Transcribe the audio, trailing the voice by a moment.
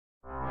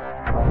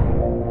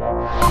Well,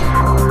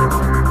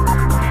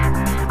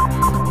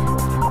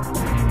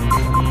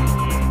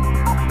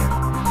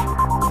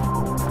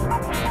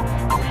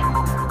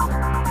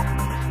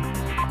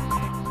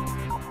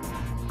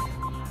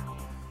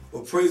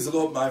 praise the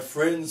Lord, my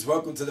friends.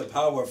 Welcome to the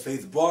Power of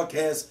Faith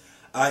broadcast.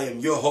 I am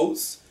your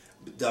host,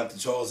 Dr.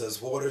 Charles S.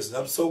 Waters, and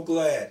I'm so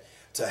glad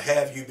to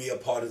have you be a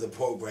part of the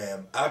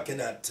program. I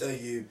cannot tell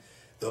you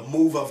the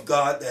move of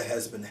God that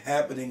has been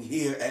happening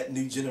here at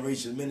New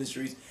Generation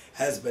Ministries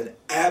has been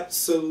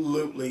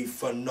absolutely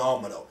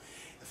phenomenal.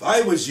 If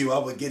I was you, I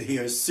would get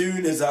here as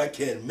soon as I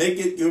can. Make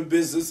it your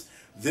business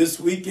this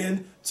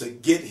weekend to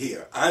get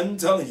here. I'm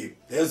telling you,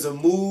 there's a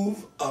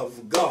move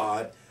of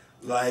God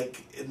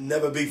like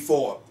never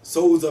before.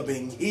 Souls are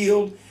being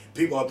healed.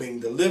 People are being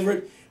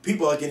delivered.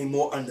 People are getting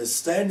more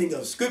understanding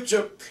of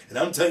Scripture. And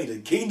I'm telling you,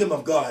 the kingdom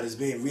of God is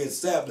being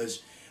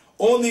reestablished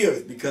on the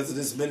earth because of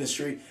this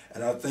ministry.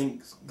 And I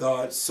thank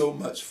God so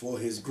much for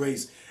His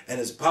grace and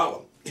His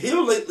power.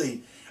 Here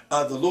lately,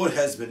 the Lord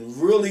has been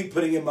really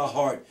putting in my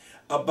heart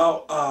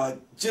about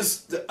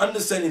just the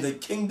understanding the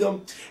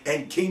kingdom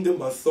and kingdom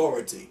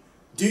authority.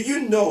 Do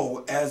you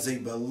know, as a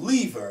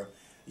believer,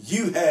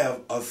 you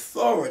have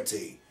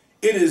authority?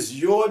 It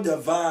is your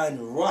divine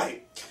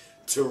right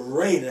to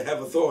reign and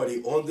have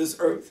authority on this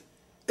earth.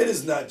 It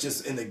is not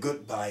just in the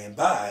good by and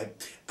by.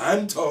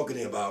 I'm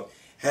talking about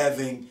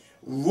having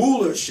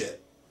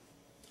rulership,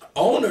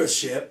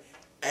 ownership,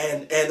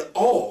 and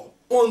all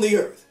on the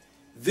earth.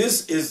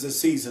 This is the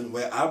season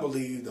where I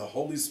believe the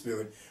Holy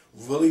Spirit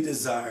really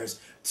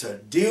desires to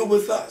deal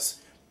with us.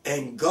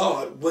 And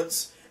God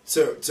wants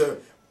to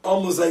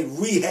almost like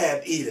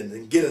rehab Eden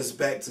and get us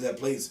back to that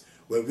place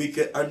where we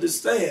can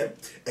understand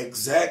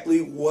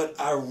exactly what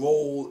our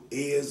role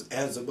is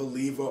as a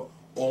believer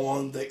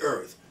on the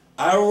earth.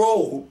 Our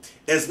role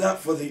is not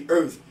for the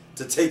earth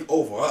to take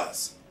over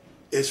us.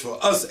 It's for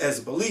us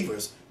as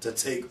believers to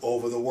take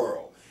over the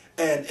world.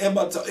 And am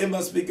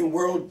I speaking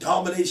world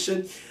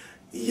domination?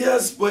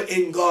 Yes, but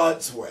in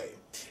God's way.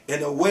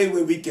 In a way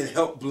where we can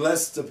help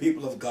bless the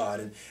people of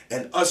God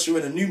and usher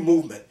in a new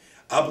movement.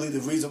 I believe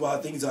the reason why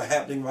things are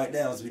happening right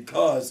now is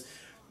because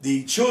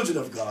the children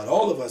of God,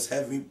 all of us,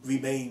 have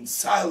remained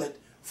silent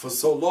for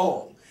so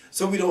long.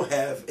 So we don't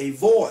have a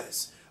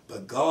voice.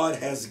 But God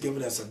has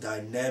given us a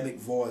dynamic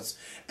voice,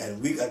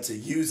 and we got to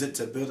use it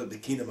to build up the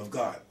kingdom of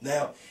God.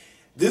 Now,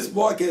 this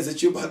broadcast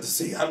that you're about to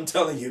see, I'm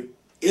telling you,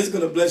 it's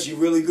going to bless you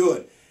really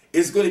good.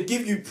 It's going to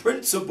give you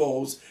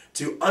principles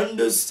to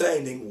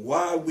understanding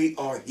why we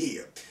are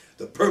here.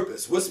 The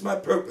purpose. What's my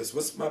purpose?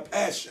 What's my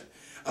passion?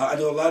 I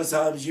know a lot of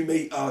times you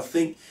may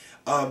think,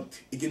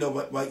 you know,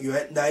 when you're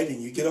at night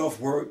and you get off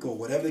work or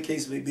whatever the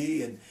case may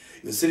be, and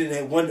you're sitting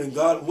there wondering,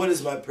 God, what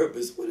is my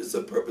purpose? What is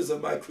the purpose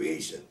of my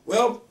creation?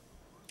 Well,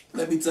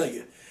 let me tell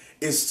you,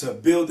 it's to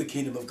build the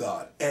kingdom of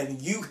God.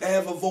 And you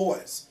have a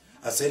voice.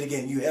 I say it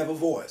again, you have a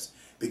voice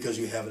because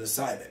you have an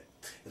assignment.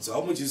 And so I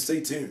want you to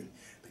stay tuned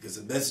because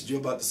the message you're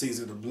about to see is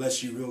going to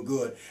bless you real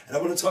good. And I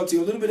want to talk to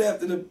you a little bit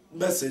after the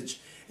message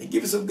and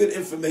give you some good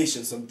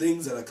information, some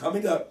things that are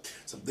coming up,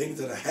 some things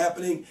that are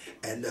happening.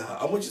 And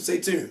I want you to stay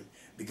tuned,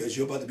 because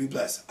you're about to be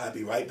blessed. I'll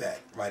be right back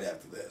right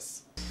after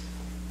this.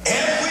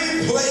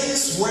 Every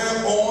place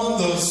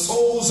whereon the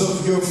soles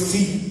of your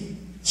feet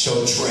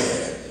shall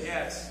tread,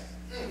 yes,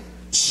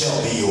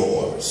 shall be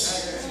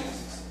yours.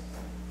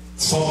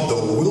 From the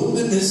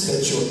wilderness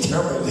that you're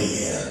currently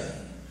in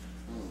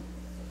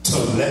to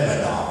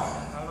Lebanon,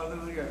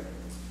 hallelujah,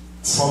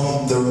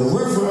 from the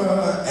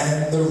river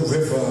and the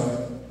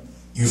river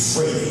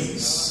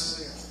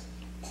Euphrates,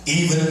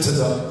 even to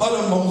the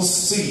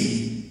uttermost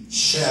sea,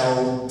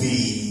 shall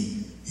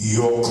be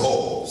your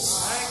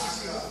cause.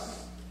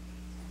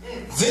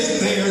 Then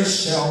there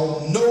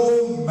shall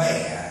no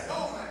man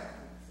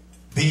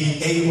be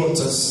able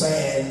to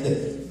stand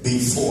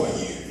before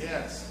you.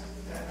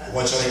 I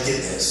want you to get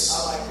this.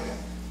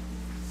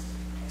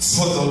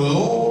 For the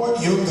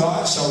Lord your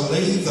God shall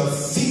lay the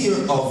fear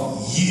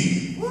of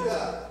you,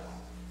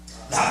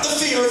 not the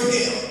fear of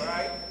him,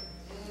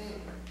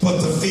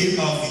 but the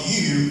fear of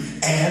you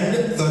and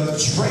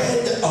the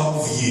dread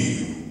of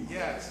you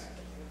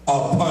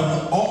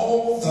upon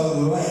all the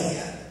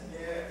land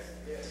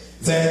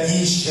that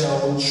ye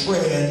shall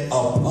tread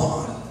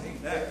upon,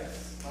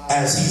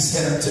 as he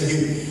said unto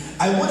you.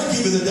 I want to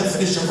give you the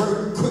definition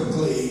very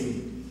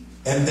quickly,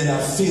 and then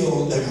I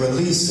feel a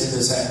release in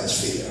this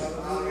atmosphere.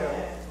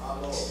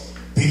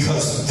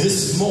 Because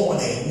this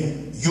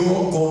morning,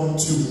 you're going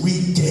to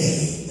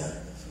regain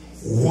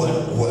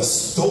what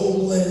was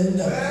stolen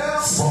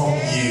from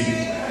you.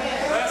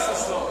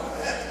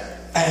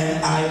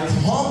 And I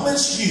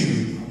promise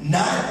you,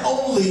 not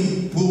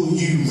only will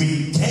you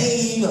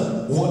retain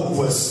what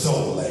was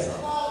stolen,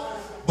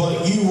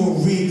 but you will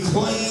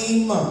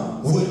reclaim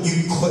what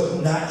you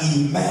could not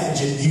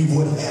imagine you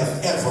would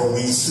have ever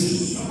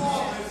received.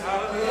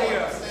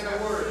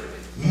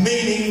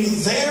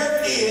 Meaning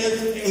there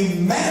is a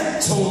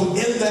mantle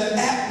in the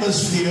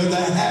atmosphere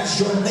that has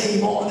your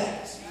name on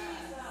it.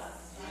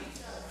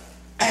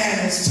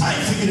 And it's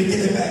time for you to get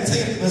it back.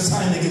 It's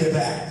time to get it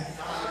back.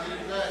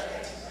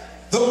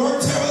 The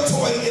word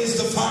territory is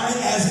defined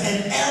as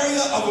an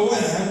area of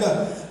land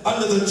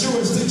under the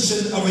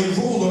jurisdiction of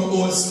a ruler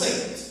or a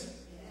state.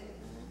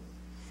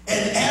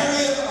 An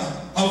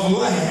area of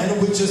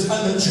land which is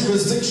under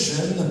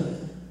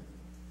jurisdiction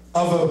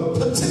of a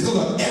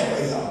particular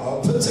area,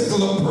 a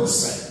particular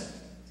person.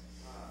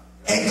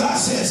 And God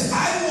says,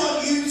 I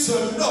want you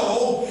to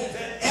know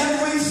that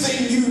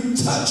everything you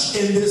touch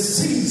in this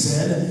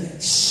season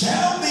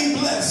shall be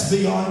blessed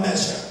beyond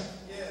measure.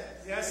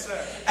 Yes,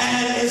 sir.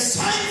 And it's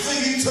time for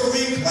you to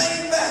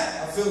reclaim that.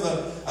 I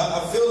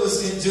feel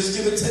this in just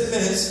give it 10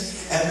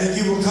 minutes, and then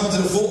you will come to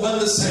the full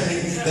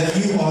understanding that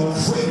you are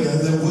greater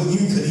than what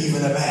you could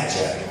even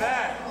imagine.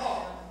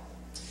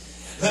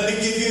 Let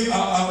me give you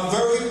a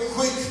very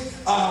quick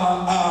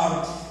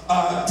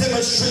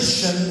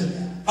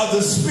demonstration of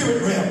the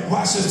spirit realm.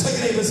 Watch this. Take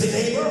a neighbor and say,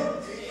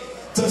 neighbor,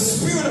 the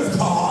Spirit of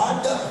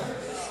God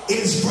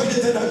is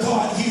greater than a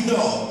God you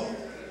know.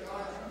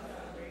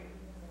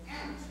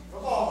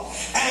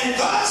 And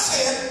God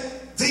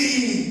said,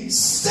 the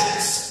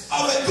steps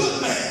of a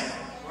good man.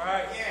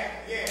 Right.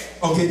 Yeah.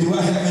 Okay, do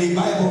I have any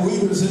Bible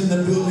readers in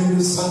the building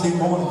this Sunday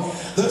morning?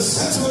 The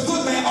steps of a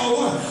good man are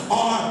what?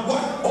 Are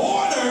what?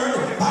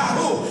 Ordered by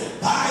who?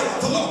 By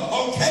the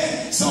Lord.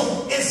 Okay?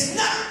 So it's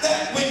not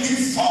that when you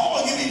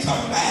fall you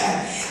become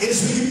bad.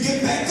 It's when you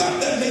get back up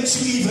that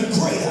makes you even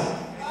greater.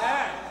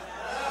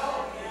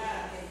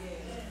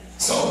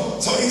 So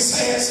he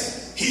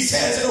says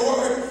in the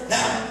word,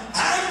 now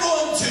I'm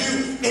going to,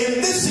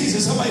 in this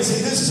season, somebody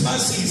say, this is my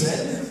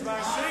season.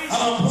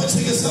 Point to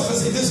yourself and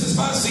say, this is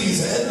my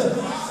season.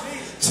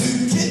 To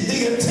get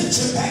the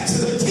attention back to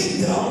the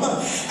kingdom.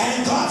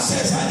 And God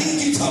says, I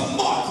need you to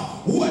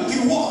mark what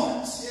you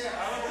want.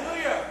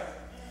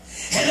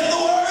 In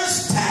other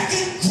words, tag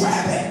it,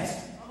 grab it.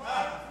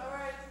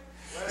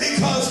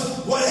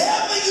 Because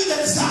whatever you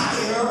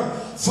desire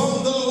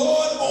from the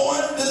Lord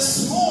on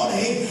this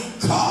morning,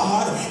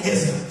 God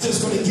is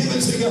just going to give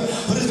it to you,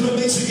 but it's going to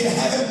make sure you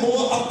have it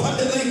more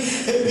abundantly.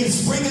 It'll be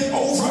springing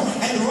over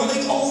and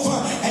running over,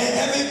 and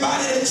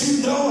everybody that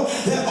you know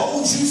that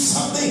owes you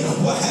something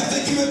will have to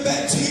give it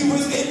back to you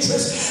with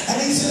interest.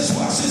 And he says,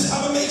 watch this,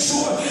 I'm going to make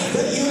sure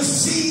that your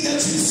seed that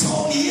you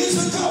sown years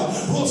ago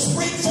will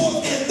spring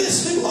forth in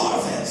this new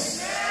harvest.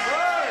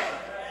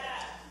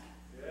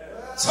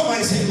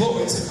 Somebody say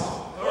glory to God.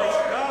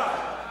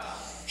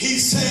 He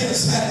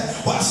says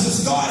that, watch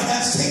this, God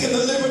has taken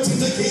the liberty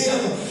to give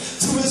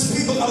to his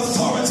people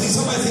authority.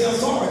 Somebody say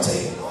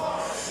authority.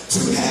 To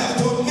have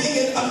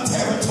dominion of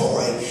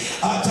territory.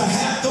 To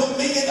have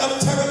dominion of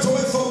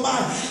territory for my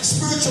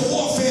spiritual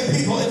warfare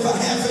people. If I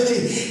have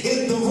any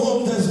in the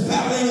room that's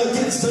battling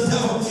against the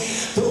devil,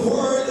 the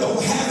word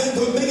of having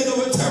dominion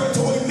over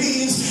territory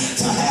means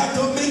to have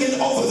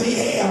dominion over the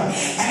air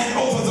and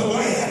over the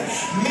land.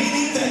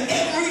 Meaning that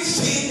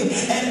everything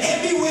and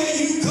everywhere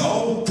you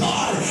go,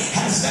 God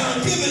has now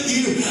given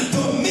you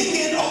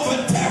dominion over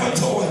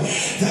territory.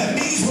 That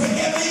means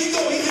wherever you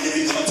go, even if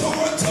you go to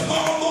work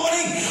tomorrow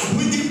morning,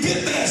 when you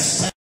get there,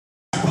 step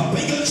up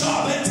in your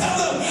job and tell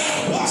them,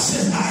 watch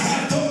this, I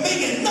have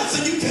dominion.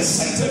 Nothing you can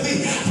say to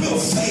me will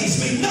faze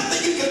me.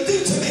 Nothing you can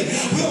do to me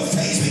will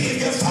faze me.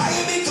 If you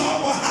fire me,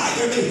 God will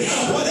hire me.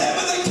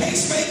 Whatever the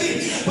case may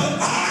be. But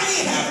I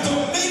have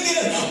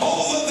dominion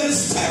over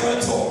this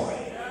territory.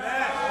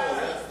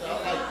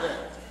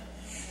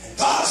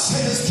 God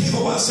says,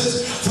 people, watch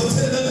this, for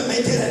them to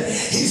make it.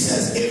 He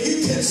says, if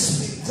you can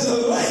speak to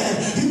the land,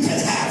 you can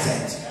have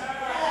it.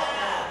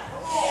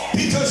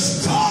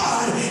 Because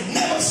God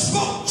never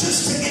spoke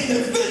just to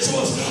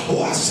individuals.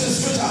 Watch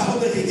this, which I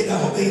hope they can get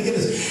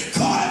this.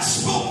 God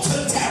spoke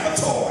to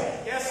territory.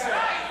 Yes, sir.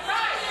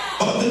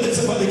 Oh,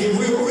 it's about to get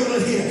real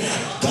in here.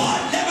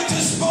 God never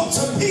just spoke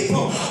to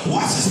people.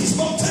 Watch this, he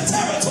spoke to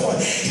territory.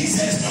 He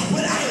says,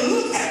 when I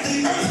look at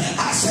the earth,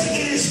 I say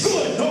it is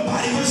good.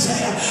 Nobody was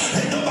there.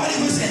 And nobody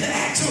was in the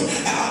actual,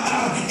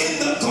 in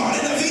the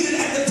Garden of Eden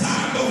at the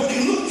time. But when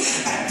he looked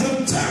at the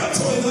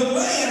territory, the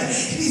land,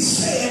 he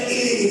said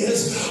it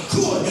is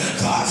good.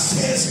 God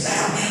says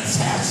now,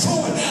 fast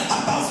forward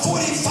about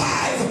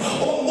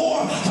 45 or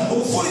more,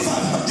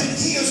 4,500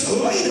 years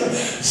later,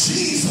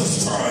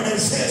 Jesus turned and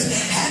says,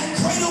 and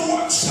greater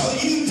work shall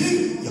you do.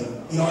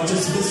 Y'all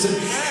just listen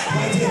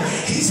right there.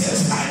 He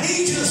says, I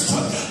need you to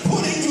start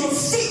putting your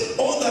feet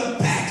on the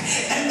back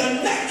and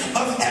the neck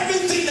of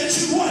everything that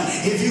you want.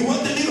 If you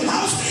want the new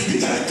house,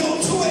 you got to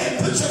go to it and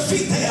put your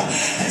feet there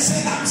and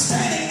say, I'm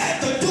standing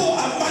at the door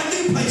of my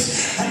new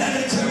place and I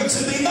declare it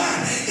to be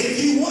mine. If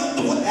you want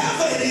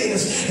whatever it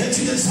is that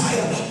you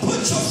desire,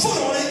 put your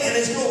foot on it and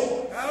it's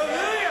yours.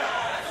 Hallelujah.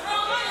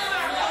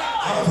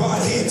 All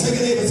right, here, take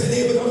a neighbor. Say,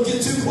 neighbor, don't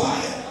get too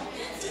quiet.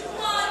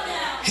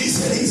 He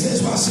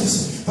says, watch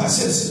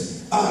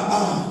this,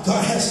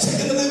 God has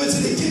taken the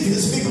liberty to give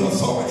his people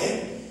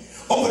authority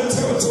over the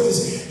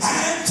territories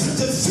and to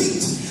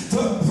defeat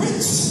the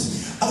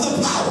prince of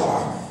the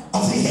power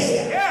of the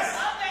air. Yes.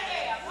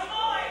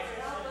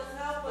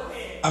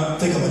 I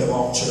think I'm in the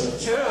wrong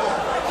church.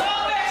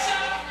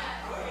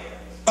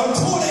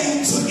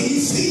 According to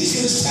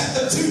Ephesians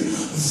chapter 2,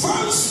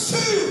 verse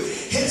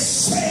 2, it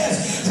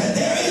says,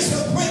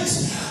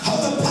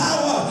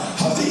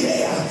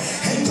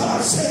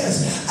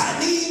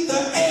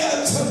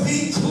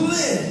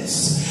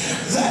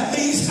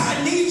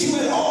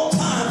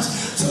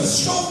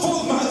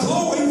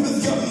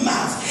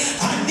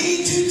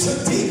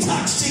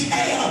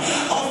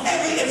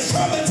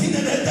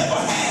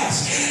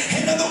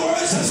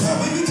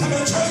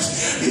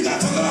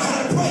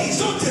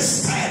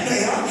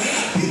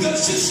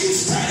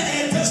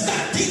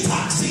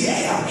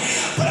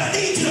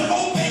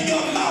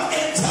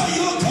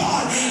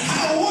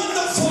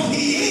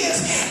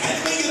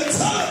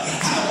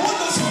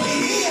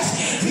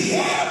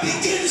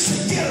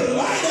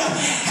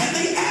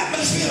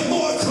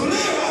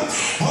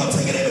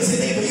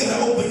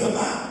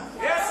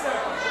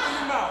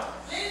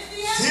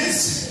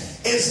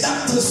 is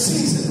not the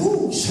season.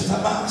 Ooh, this is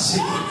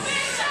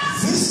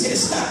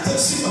not the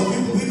season.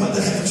 We about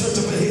to have a church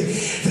over here.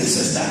 This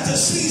is not the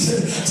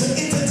season to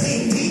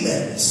entertain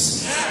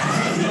demons.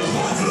 I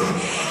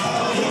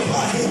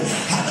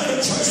know the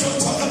church don't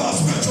talk about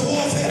spiritual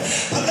warfare,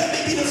 but let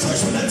me be the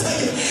first one to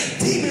tell you,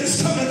 demons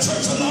come to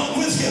church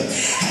along with you.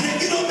 And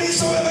if you don't be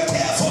so ever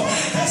careful,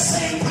 that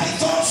same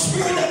python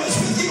spirit that was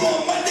with you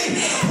on Monday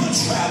will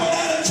travel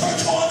out of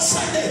church on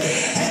Sunday.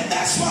 And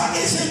that's why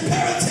it's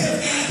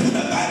imperative when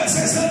the Bible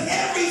says that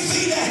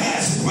everything that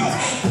has breath,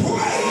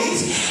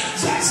 praise.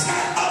 That's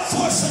not up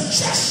for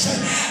suggestion.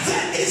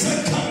 That is a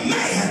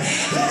command.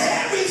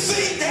 That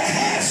everything that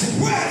has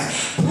breath,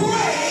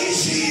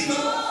 praise ye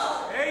the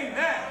Lord.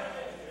 Amen.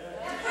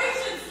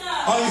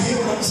 Are you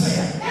hearing what I'm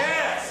saying?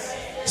 Yes.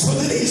 So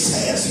then he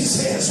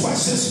says,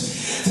 watch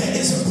this. There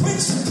is a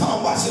prince that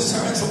come. Watch this,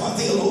 turn to my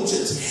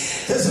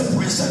theologians. There's a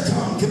prince that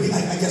come.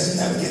 I guess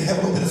now we can have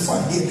a little bit of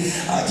fun here.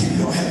 You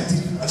don't have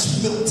too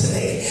much milk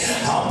today.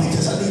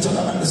 Because I need you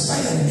to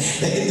understand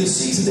that in this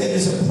season there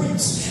is a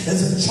prince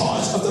that's in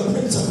charge of the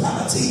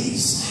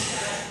principalities.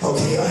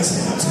 Okay, I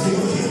say how to deal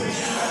with you.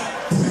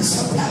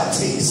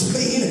 Principalities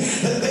mean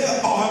that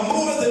there are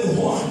more than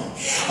one.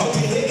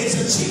 Okay, there is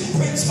a chief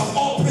prince of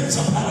all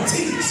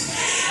principalities.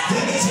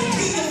 There is a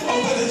kingdom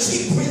where the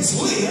chief prince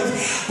live,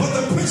 but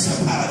the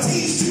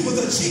principalities do what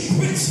the chief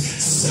prince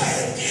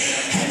say.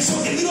 And so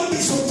if you don't be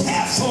so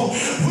careful,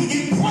 when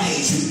you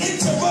praise, you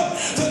interrupt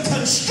the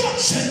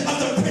construction of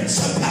the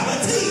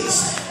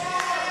principalities.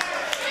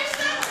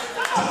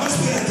 I must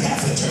be in a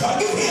Catholic church. Are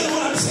you hearing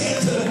what I'm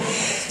saying to them?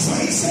 So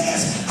he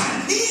says,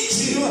 I need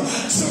you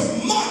to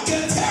mark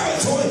your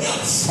territory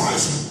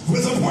first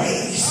with a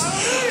praise.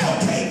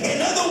 Okay,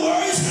 in other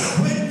words,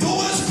 when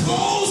doors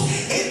close,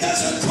 it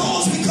doesn't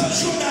close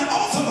because you're not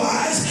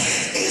authorized.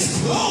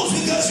 It's closed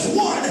because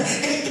one,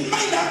 it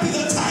might not be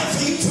the time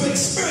for you to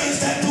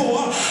experience that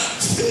door.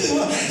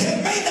 Two,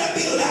 it may not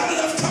be loud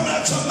enough coming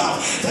out your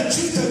mouth that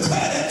you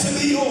declare that to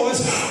be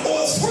yours.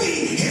 Or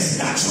three, it's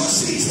not your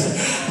season.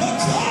 But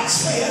God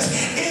says,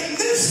 in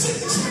this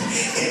season,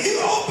 if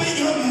you open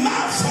your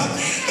mouth up,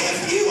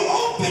 if you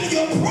open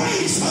your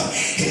praise up,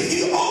 if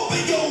you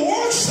open your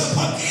worship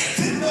up,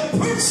 then the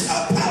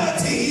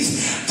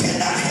principalities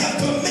cannot have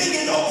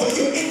dominion over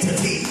your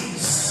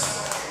entities.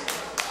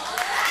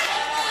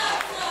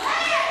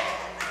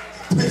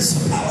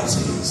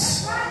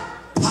 Principalities,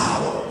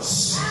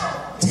 powers,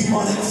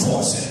 demonic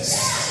forces.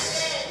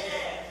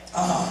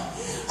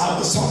 I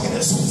was talking,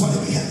 it's so funny,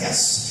 we have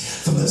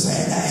guests from this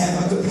land. I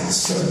have a good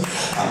pastor,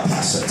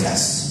 Pastor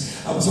Tess.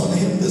 I was on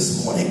him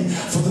this morning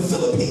for the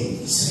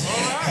Philippines.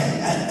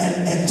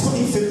 And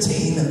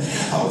 2015,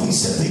 we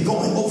said they're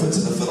going over to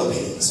the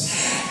Philippines.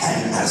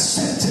 And I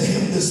said to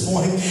him this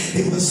morning,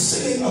 he was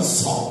singing a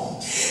song.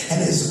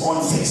 And it's on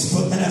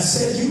Facebook. And I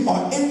said, you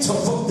are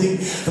interrupting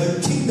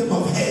the kingdom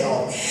of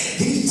hell.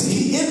 He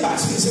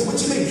inboxed me and said, what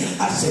you mean?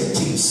 I said,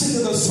 keep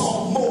singing the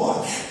song more.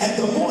 And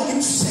the more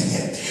you sing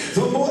it,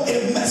 the more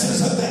it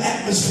messes up the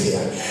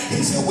atmosphere.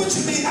 He said, what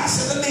you mean? I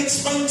said, let me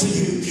explain to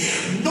you.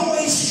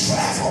 Noise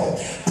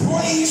travel.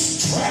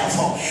 Praise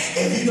travel.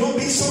 If you don't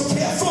be so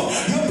careful,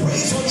 your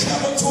praise will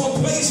travel to a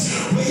place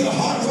where your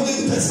heart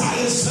really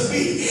desires to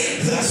be.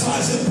 That's why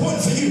it's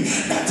important for you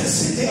not to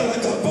sit there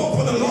like a bump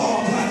on the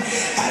log,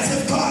 as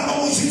if God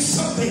owes you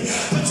something.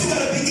 But you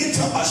got to begin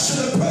to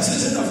usher the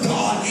presence of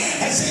God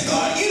and say,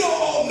 God, you don't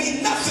owe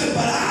me nothing,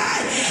 but I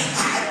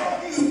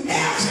owe you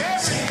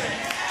everything.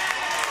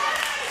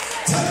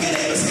 Tell your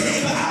neighbor, say,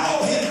 neighbor, I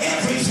owe him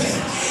everything.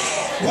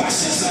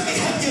 Watch this, let me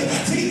help you.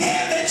 The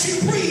air that you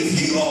breathe,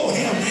 you owe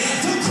him.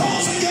 The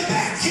clothes on your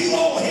back, you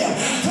owe him.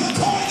 The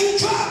car you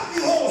drive,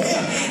 you owe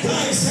him.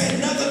 God ain't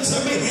saying nothing to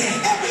me.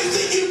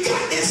 Everything you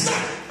got is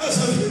not because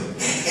of you.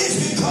 It's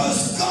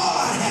because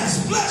God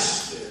has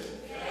blessed you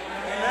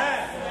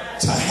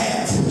to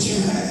have what you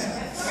have.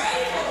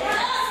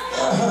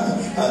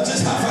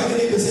 Just how I can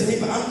even say,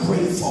 neighbor, I'm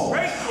grateful.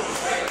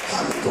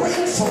 I'm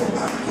grateful.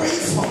 I'm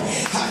grateful.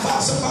 How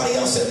about somebody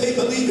else that may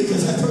believe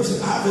because that person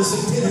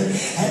obviously didn't,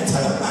 and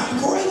tell them, I'm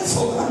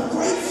grateful. I'm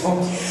grateful.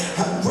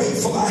 I'm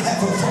grateful. I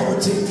have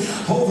authority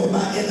over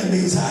my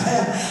enemies. I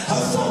have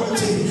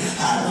authority.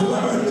 I've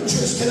learned the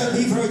church. Can I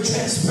be very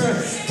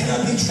transparent? Can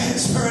I be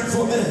transparent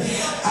for a minute?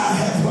 I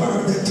have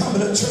learned that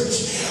coming to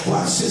church,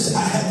 watch this,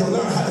 I had to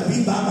learn how to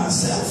be by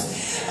myself.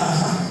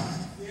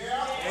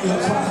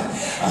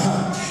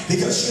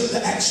 Because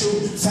the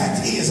actual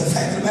fact is, the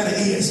fact of the matter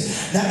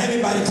is, now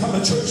everybody come to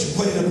church and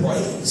play the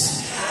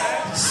praise.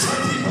 Some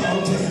people,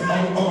 okay,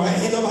 all right,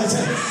 ain't nobody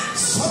saying.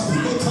 Some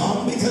people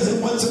come because they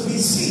want to be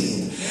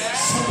seen.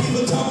 Some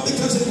people come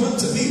because they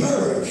want to be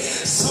heard.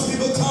 Some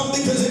people come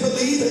because they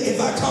believe that if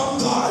I come,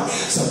 God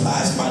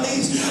supplies my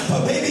needs.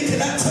 But baby,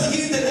 can I tell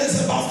you that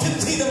there's about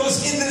 15 of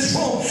us in this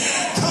room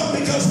come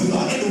because we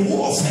are in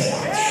warfare.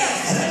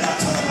 And I'm not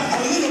talking about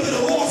a little bit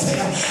of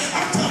warfare.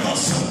 I'm talking about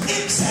some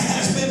imps that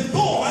has been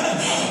born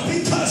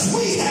because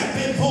we have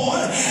been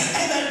born,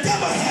 and the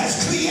devil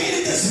has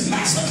created this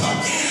massacre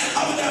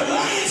of an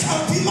alliance of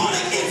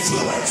demonic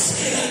influence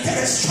that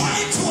is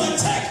trying to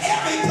attack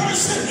every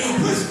person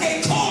with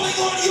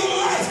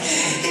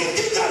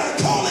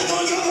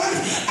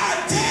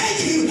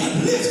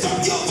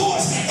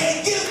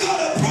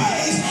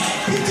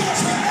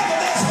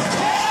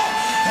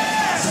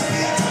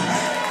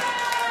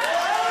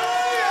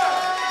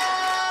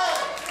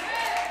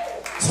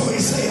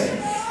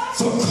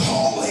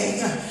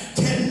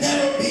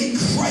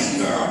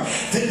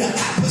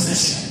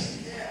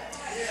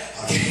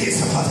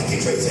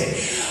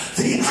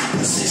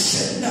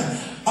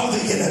of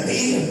the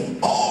enemy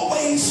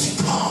always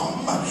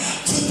come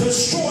to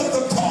destroy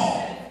the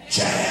call.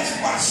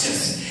 Jazz, watch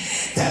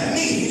this. That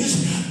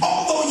means,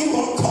 although you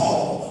are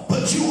called,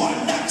 but you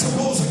are not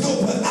supposed to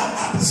go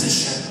without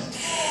opposition.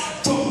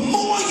 The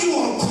more you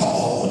are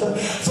called,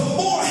 the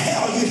more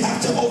hell you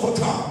have to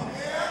overcome.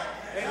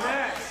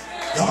 Amen.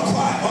 Y'all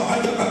quiet.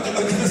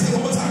 Can I say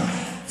one more time?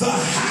 The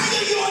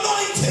higher your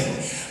anointing,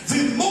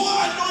 the more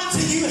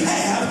anointing you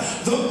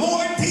have, the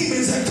more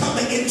demons are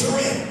coming into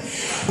in.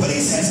 But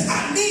he says,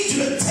 I need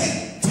you to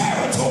take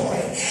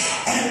territory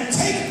and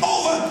take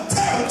over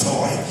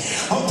territory.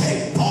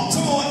 Okay,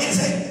 Baltimore is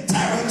a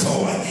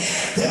territory.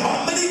 There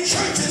are many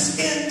churches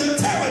in the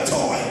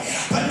territory,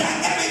 but not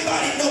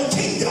everybody know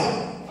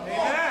kingdom.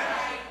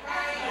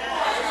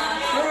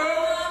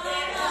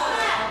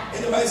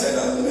 Anybody say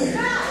nothing to me?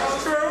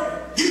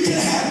 You can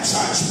have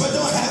church, but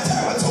don't have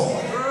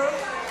territory.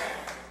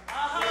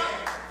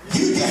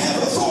 You can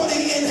have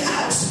authority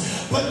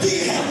in-house, but do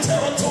you have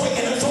territory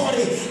and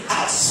authority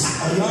outside?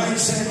 Oh, y'all ain't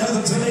saying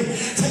nothing to me.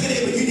 Take it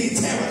in, but you need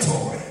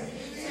territory.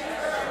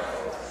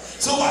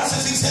 So watch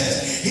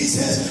this. He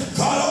says,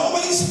 God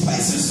always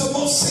places the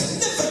most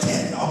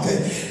significant, okay,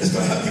 it's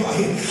going to help you out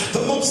here,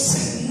 the most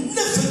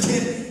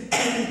significant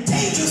and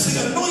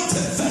dangerously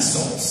anointed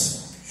vessels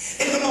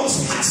in the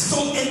most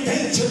hostile,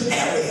 endangered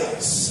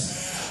areas,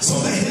 so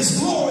that his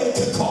glory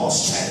could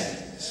cause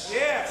change.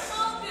 Yes.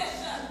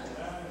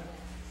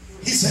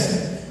 He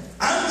said,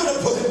 I'm going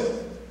to put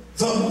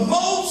the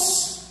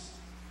most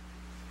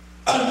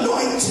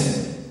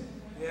anointed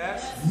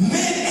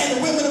men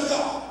and women of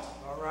God.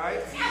 All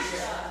right.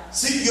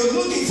 See, you're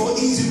looking for an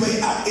easy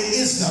way out. It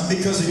is not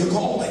because of your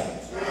calling.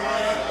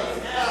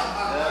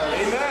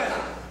 Amen.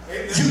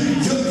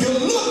 You're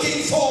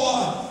looking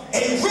for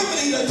a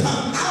remedy to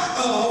come out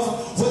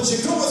of what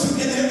you're going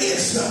through, and there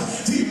is none.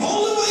 The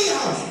only way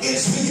out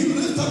is when you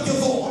lift up your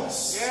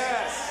voice.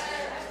 Yes.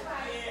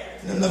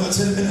 In another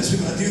 10 minutes,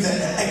 we're going to do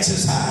that and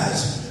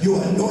exercise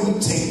your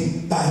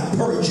anointing by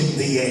purging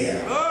the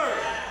air.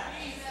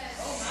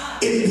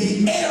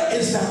 If the air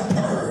is not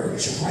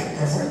purged, right,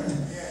 my friend?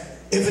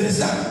 If it is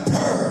not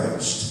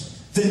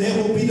purged, then there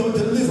will be no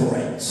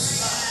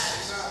deliverance.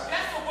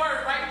 That's the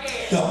word right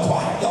there. Y'all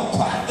quiet, y'all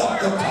quiet, y'all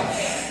quiet.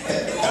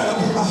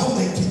 I hope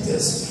they get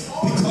this.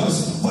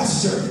 Because,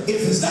 watch your,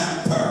 if it's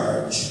not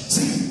purged,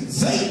 see,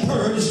 they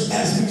purge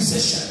as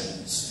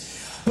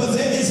musicians. But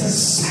there is a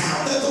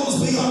sound that goes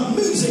beyond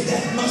music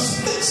that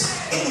must mix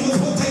in with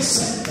what they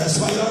sing. That's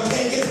why y'all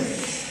can't get it.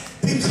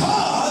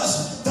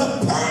 Because the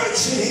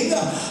purging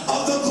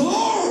of the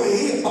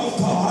glory of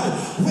God,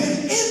 when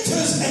it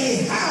enters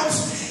a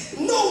house,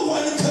 no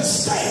one could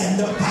stand.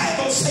 The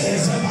Bible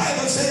says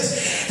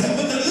that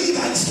when the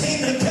Levites came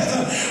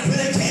together, when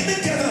they came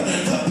together,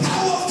 the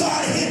power of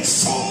God hit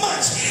so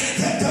much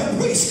that the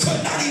priest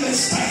could not even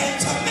stand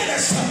to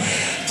minister.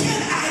 Can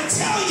I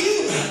tell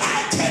you,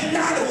 I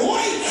cannot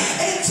wait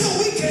until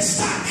we can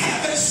stop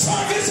having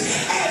service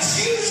as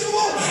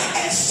usual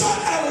and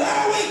start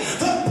allowing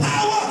the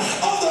power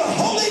of the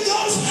Holy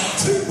Ghost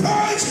to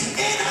purge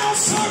in our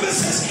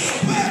services,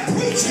 where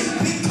preaching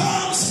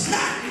becomes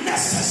not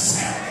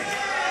necessary.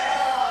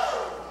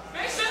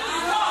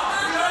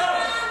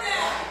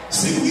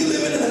 See, we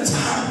live in a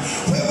time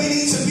where we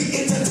need to be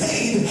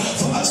entertained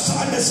for us to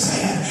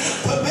understand.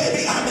 But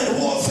baby, I'm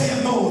in warfare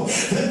mode.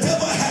 The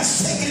devil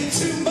has taken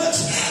too much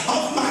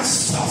of my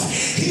stuff.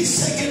 He's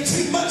taken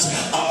too much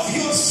of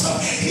your stuff.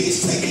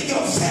 He's taking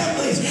your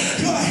families,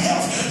 your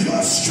health,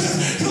 your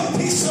strength, your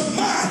peace of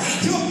mind,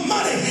 your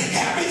money,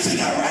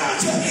 everything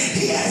around you.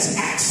 He has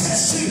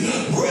access to,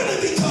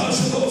 really,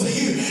 because of those of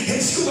you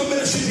in school of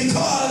ministry,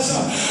 because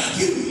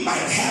you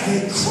might have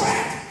a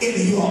crack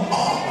in your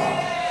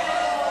armor.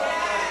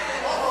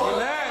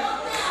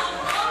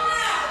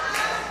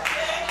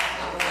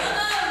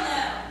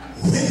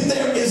 When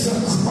there is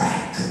a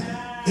crack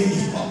in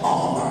your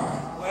armor,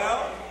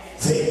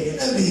 the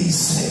enemy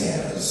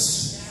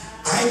says,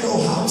 I know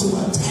how to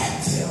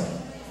attack them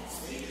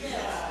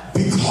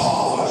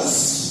because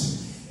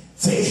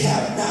they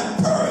have not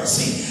purged.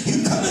 See,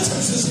 you come to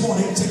church this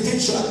morning to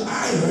get your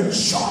iron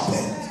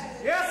sharpened.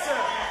 Yes,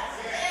 sir.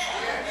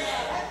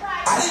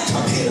 I didn't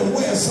come here to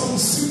wear some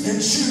suit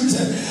and shoes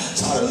and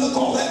try to look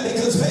all that,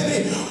 because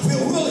baby,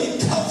 we're really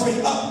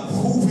covering up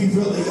who we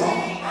really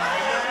are.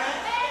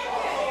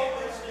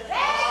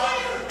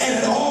 And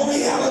in all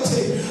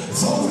reality,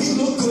 though we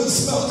look good,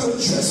 smell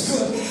good, dress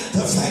good,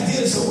 the fact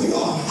is that we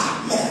are a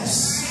hot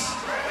mess.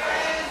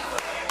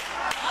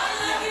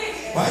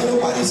 Why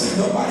nobody say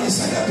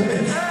that to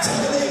me? Tell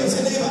your neighbor,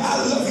 say, neighbor,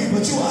 I love you,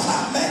 but you are a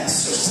hot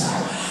mess. Just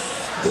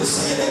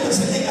say your neighbor,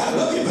 say, neighbor, I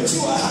love you, but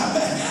you are a hot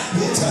mess.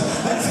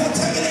 Matter of fact,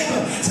 tell your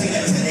neighbor, say,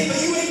 neighbor,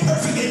 you ain't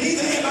perfect, and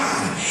neither am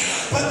I.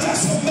 But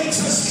that's what makes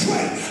us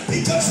great,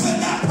 because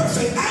we're not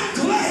perfect. I'm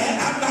glad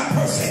I'm not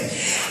perfect.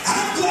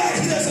 I'm glad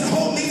he doesn't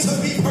hold me to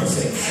be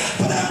perfect.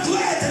 But I'm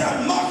glad that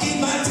I'm marking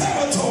my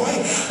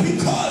territory,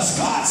 because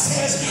God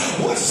says,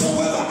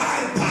 whatsoever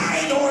I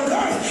bind on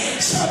earth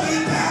shall be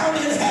bound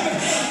in heaven.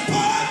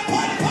 But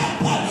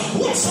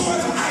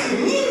whatsoever I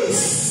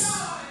loose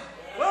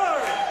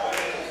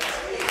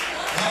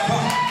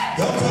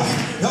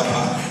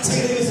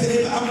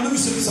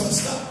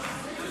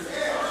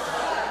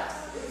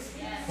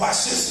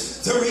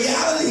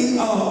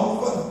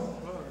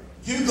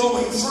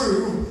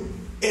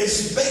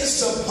is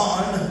based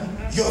upon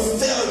your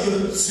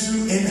failure to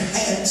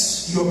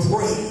enhance your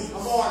praise.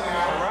 Come on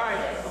now. All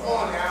right. Come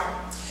on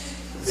now.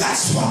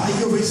 That's why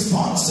your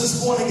response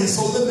this morning is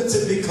so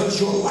limited, because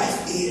your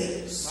life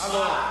is.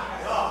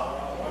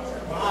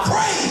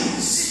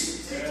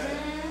 Praise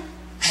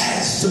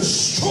has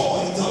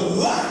destroyed the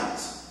light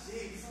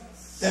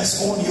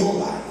that's on your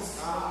life.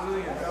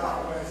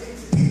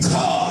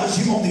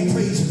 Because you only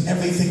praise when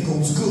everything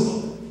goes good.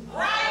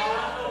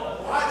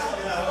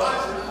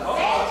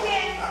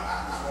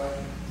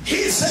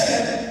 He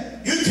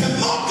said, you can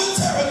mark the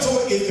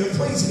territory if you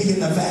praise me in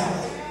the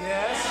valley.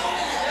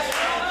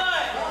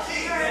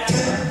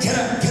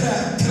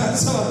 Can I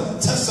tell a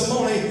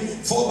testimony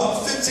for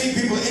about 15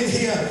 people in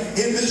here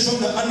in this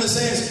room that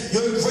understands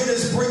your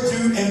greatest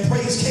breakthrough and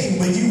praise came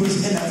when you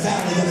was in a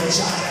valley of the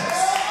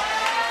giants.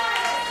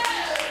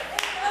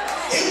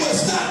 It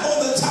was not on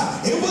the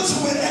top. It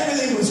wasn't when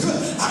everything was good.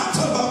 I'm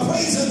talking about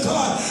praising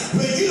God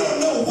when you don't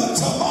know what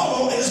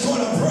tomorrow is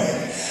going to bring.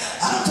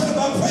 I'm talking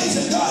about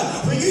praising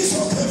God when you're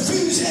so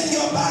confused in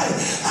your body.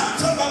 I'm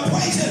talking about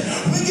praising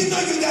when you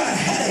know you got a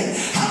headache.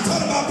 I'm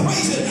talking about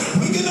praising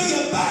when you know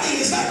your body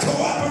is not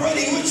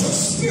cooperating with your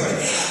spirit.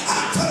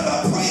 I'm talking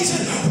about praising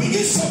when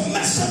you're so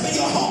messed up and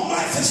your home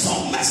life is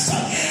so messed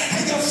up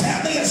and your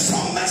family is so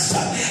messed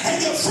up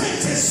and your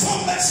friends is so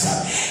messed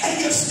up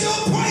and you're still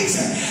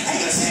praising and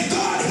you're saying,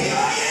 God, here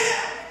I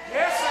am.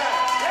 Yes, sir.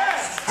 Yes.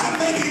 I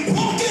may be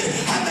broken,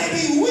 I may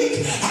be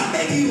weak, I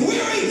may be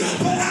weary,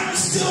 but I'm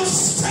still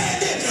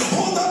standing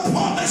on the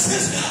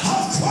promises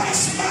of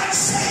Christ my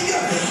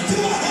Savior. Do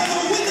I have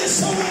a witness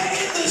somewhere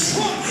in this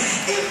room?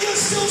 If you're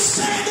still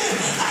standing,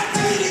 I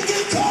dare you to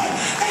give God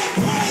a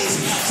praise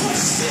for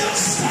still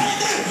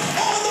standing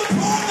on the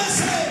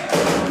promises.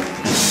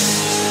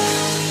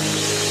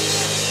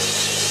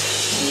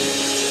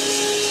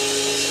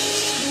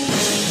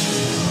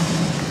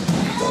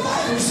 The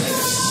Bible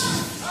says,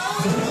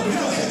 we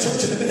don't have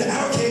church in a minute. I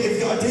don't care if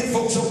y'all did,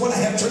 folks don't want to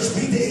have church,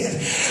 be dead.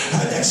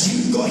 That's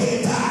you. Go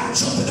ahead, die,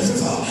 jump in the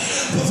river.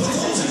 But for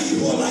those of you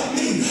who are like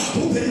me,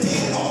 who've been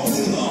dead all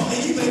week long,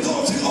 and you've been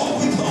going through all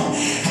week long,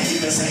 and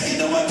you've been saying, you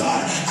know what,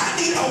 God, I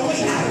need a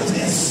way out of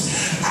this.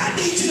 I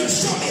need you to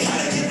show me how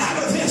to get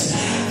out of this.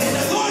 And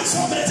the Lord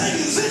told me to tell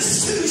you,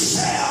 this too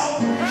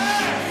shall.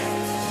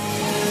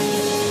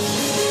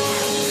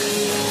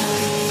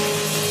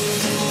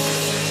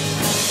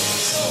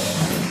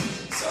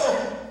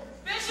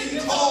 He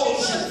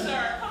calls you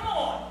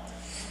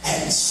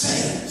and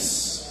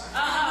says, I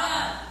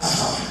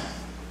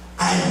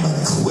am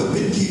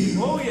equipping you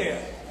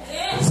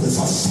with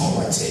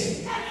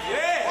authority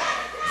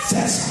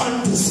that's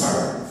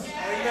undeserved.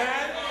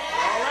 Amen.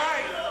 All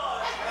right.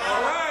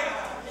 All right.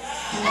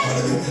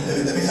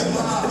 Let me have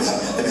one.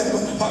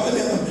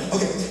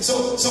 Okay, so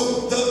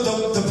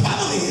the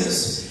problem is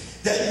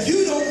that you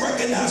don't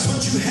recognize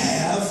what you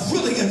have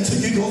really until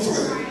you go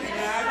through.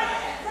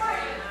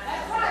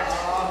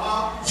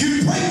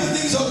 You pray when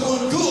things are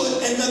going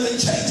good and nothing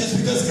changes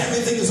because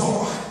everything is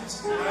all right.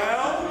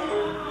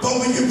 But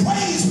when you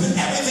praise when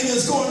everything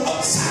is going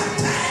upside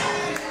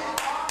down,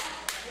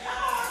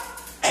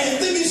 and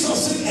then you start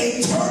seeing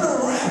a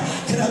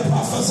turnaround. Can I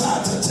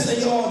prophesy to 10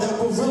 of y'all that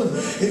we're willing,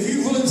 if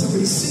you're willing to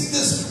receive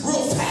this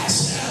real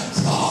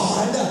fast,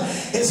 God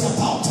is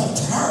about to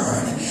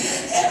turn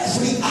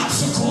every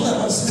obstacle that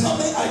was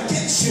coming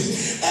against you,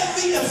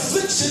 every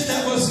affliction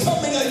that was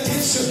coming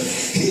against you.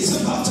 He's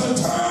about to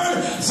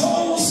turn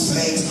those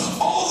things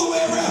all the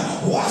way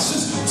around. Watch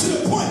this, to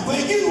the point where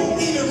you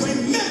won't even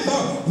remember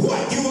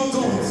what you were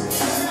going through.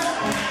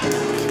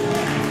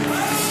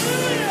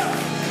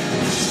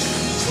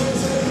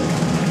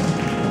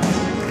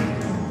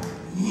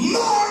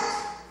 Mark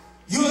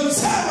your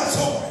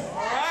territory.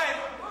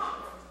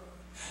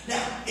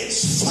 Now,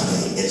 it's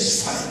funny.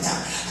 Now,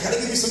 I got to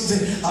give you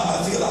something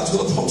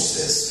theological approach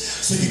this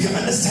so you can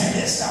understand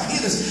this. Now,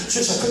 hear this.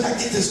 Church, I could not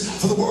get this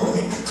for the word of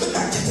me. I could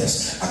not get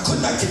this.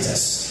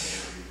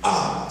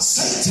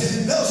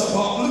 Satan,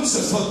 Beelzebub,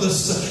 Lucifer, the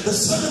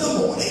son of the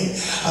morning.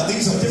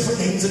 These are different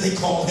names that they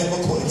call him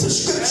according to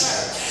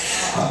Scripture.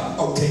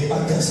 Okay,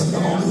 I guess I'm the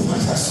only one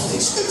that's on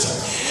Scripture.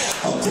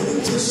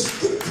 According to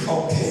Scripture.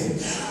 Okay,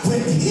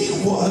 when he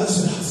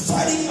was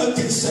fighting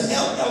against the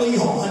El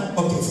Elyon,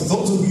 okay, for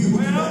those of you who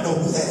do not know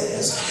who that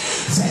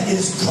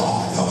is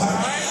God. All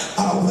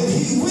right? When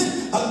he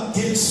went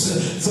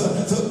against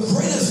the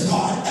greatest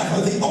God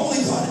ever, the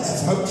only God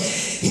ever,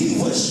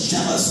 he was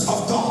jealous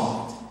of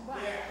God.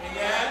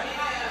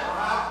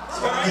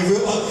 He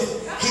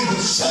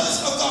was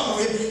jealous of God.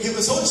 He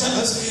was so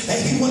jealous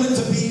that he wanted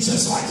to be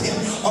just like him,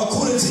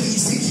 according to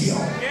Ezekiel.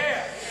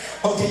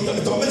 Okay,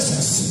 don't make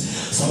sense.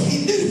 So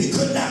he knew he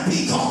could not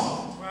be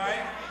God.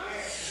 Right.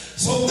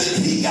 So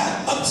then he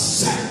got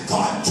upset.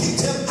 God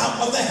kicked him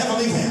out of the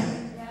heavenly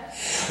realm.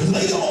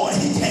 Later on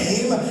he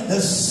came,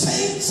 the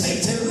same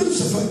Satan,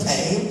 Lucifer,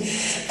 came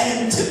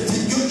and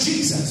tempted your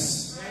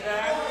Jesus.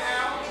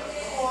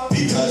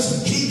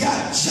 Because he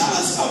got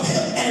jealous of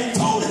him and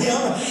told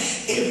him,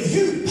 if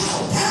you bow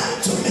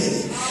down to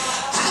me,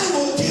 I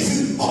will give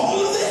you all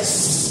of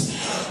this.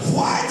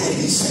 Why did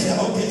he say that?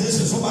 Okay, this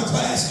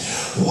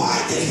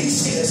he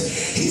says?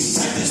 He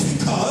said this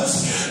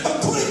because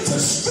according to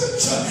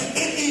scripture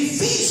in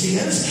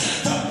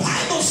Ephesians, the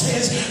Bible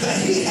says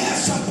that he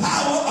has the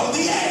power of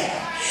the air.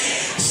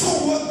 So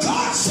what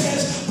God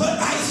says, but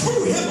I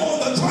threw him on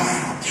the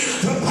ground.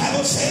 The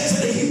Bible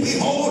says that he,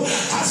 behold,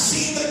 I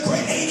see the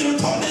great angel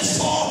upon this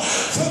fall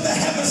from the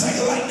heavens like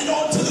lightning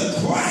onto the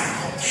ground.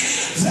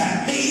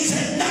 That means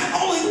that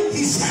not only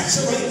he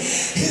saturated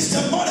his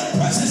demonic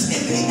presence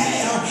in the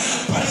air,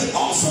 but he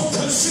also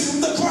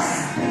consumed the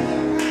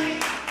ground.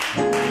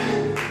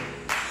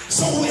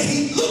 So when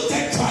he looked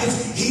at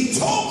Christ, he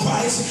told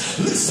Christ,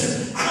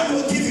 listen, I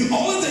will give you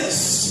all of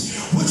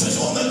this, which is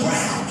on the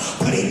ground,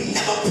 but he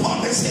never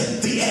promised him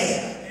the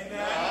air.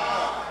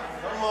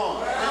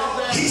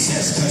 He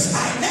says, because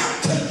I now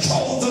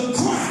control the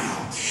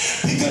ground,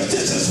 because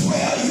this is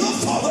where your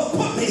father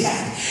put me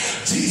at.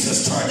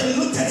 Jesus turned and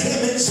looked at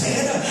him and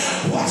said,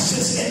 watch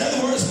this. In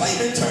other words,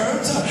 layman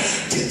terms,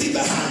 get thee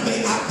behind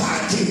me, I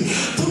bind you.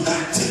 Do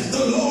not tempt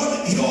the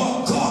Lord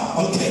your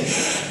God. Okay,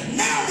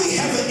 now we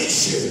have an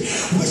issue,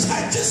 which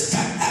I just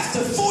got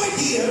after 4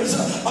 years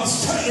of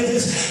studying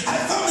this. I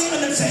finally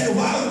understand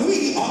why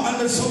we are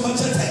under so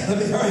much attack. Let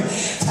me hurry.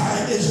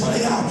 Time is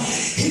running out.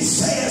 He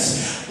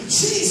says,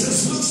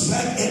 Jesus looks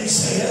back and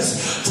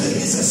says to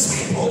his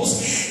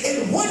disciples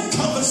in one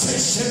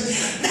conversation,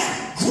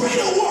 now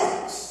greater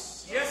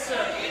works. Yes, sir.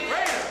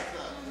 Greater.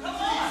 Come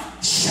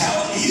on.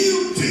 Shall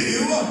you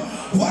do,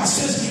 watch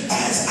this,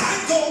 as I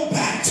go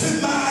back to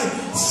my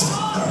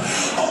Father.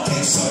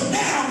 Okay, so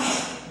now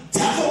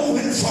devil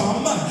went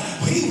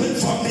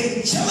from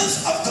being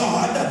jealous of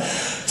God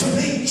to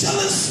being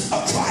jealous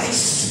of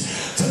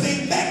Christ to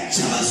being back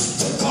jealous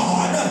to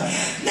God,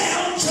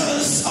 now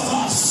jealous of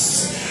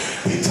us.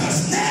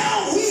 Because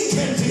now we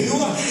can do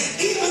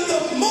even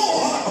the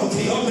more,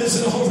 okay, y'all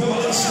missing the whole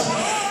revelation,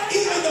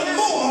 even the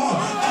more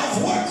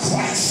of what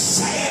Christ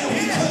said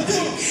we could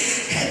do.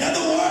 In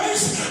other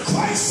words,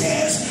 Christ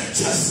says,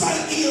 just like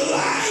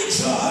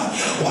Elijah,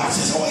 watch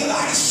this, or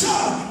Elisha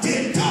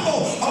did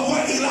double of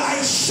what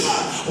Elisha,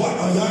 what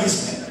are y'all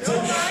listening?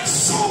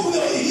 So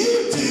will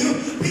you do,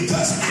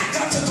 because I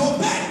got to go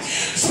back.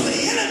 So the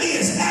enemy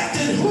is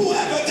acting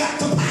whoever got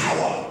the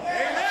power.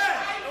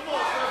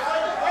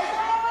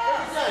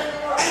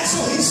 And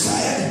so he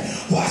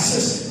said, watch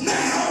this,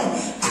 now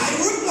I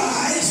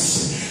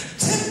realize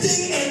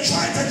tempting and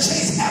trying to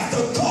chase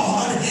after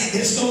God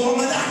is no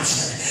longer an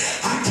option.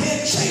 I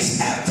can't chase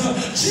after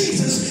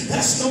Jesus,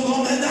 that's no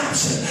longer an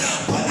option.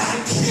 But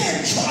I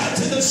can try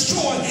to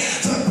destroy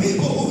the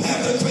people who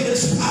have the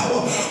greatest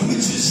power,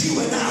 which is you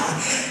and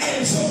I.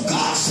 And so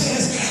God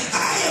says,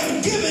 I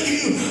am giving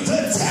you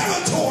the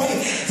territory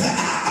that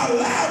I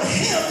allowed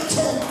him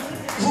to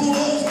rule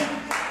over.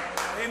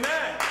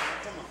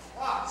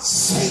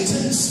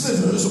 Satan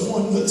slithers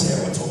on the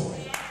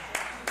territory.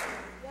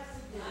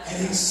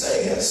 And he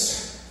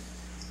says,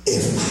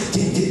 if I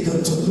can get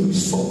them to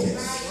lose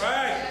focus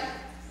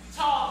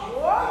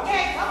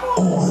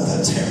on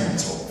the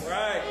territory.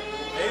 Right.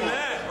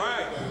 Amen.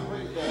 Right.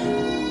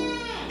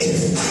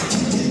 If I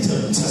can get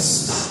them to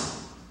stop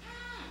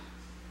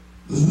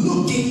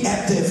looking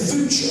at their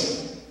future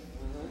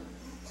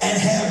and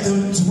have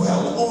them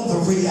dwell on the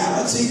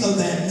reality of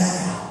their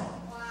now,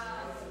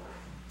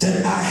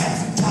 then I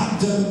have got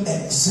them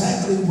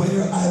exactly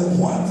where I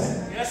want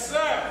them. Yes,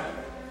 sir.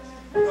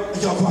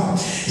 Y'all quiet.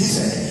 He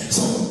said,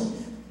 so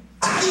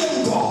I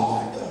am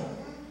God,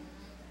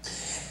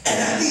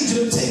 and I need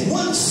you to take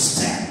one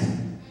step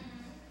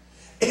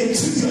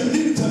into your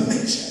new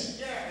dimension.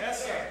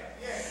 Yes, sir.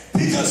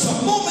 Because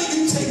the moment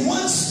you take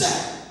one step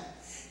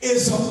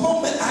is the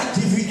moment I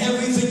give you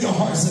everything your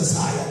heart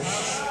desire.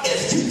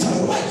 If you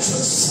delight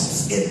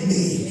yourself in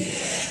me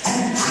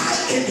and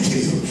I in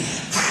you,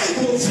 I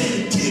will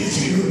then give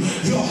you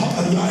your heart.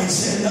 Y'all ain't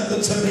saying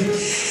nothing to me.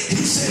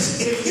 He says,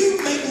 if you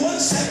make one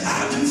step,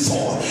 I do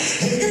 4.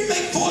 If you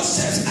make 4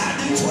 steps, I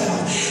do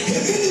 12.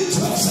 If you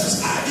do 12 steps,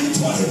 I do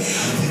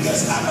 20.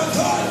 Because I'm a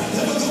God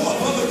that will go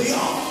above and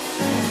beyond.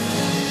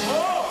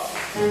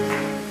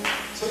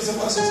 So he said,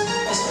 watch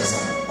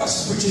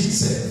this preacher.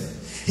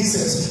 He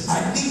says,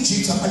 I need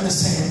you to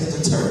understand that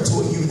the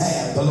territory you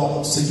have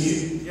belongs to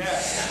you.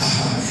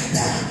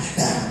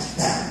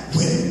 Now,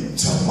 when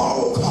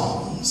tomorrow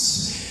comes,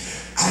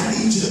 I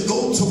need you to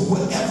go to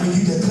whatever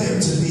you declare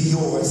to be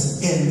yours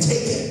and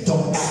take it.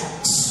 Don't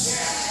ask.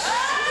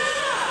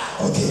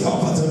 Okay, y'all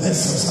about to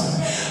mess up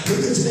something.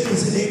 Look at your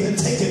neighbors and neighbor,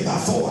 take it by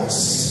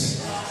force.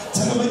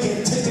 Tell them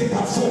again, take it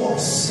by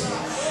force.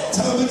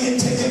 Tell them again,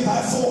 take it by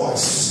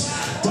force.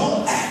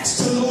 Don't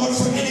ask the Lord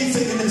for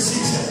anything in this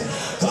season.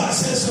 God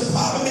says the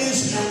problem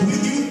is when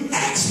you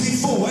ask me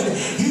for it,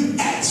 you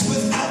ask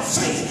without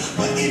faith.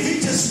 But if you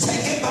just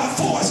take it by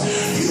force,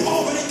 you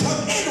already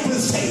come in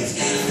with faith.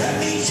 That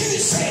means you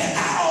said,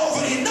 I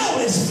already know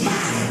it's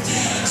mine.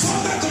 So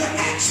I'm not going to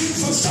ask you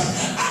for something.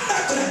 I'm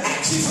not going to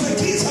ask you for the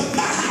keys of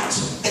my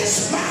house.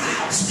 It's my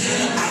house.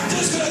 I'm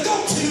just going to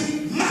go to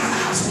my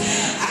house.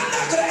 I'm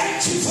not going to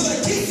ask you for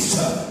the keys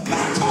to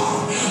my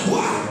car.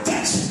 Why?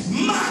 That's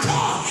my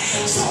car.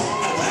 So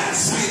when I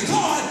say,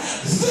 God,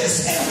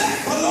 this and that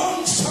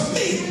belongs to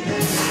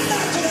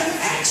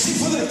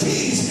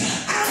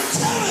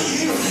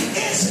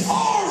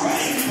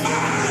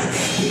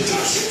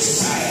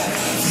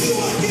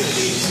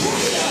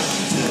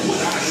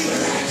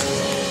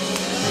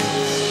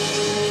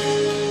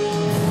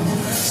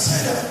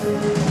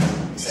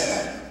Say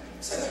that.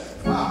 Say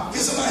that.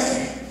 Give somebody a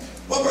hand.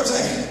 One person a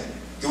hand.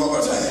 Give one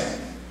person a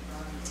hand.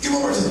 Give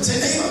one person. Say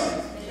neighbor.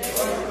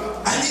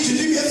 I need you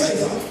to do me a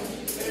favor.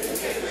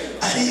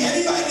 I need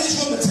everybody in this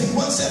room to take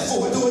one step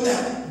forward. Do it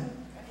now.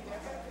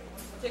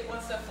 Take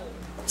one step forward.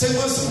 Take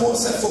one more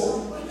step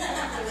forward.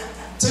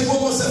 Take one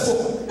more step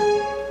forward.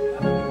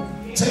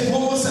 Take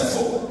one more step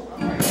forward.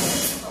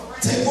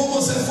 Take one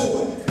more step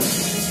forward.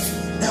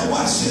 Now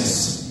watch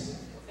this.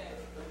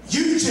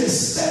 You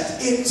just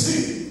stepped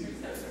into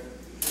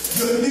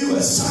your new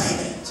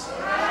assignment.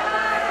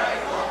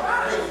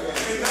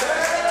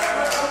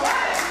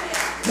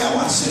 Now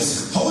watch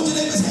this. Hold your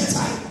neighbor's hand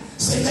tight.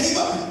 Say,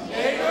 neighbor,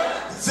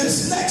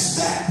 this next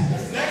step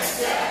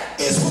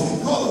is what we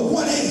call a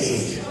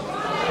 180.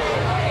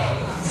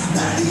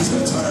 Now I need you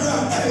to turn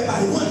around,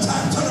 everybody, one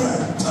time. Turn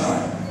around, turn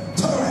around,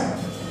 turn around.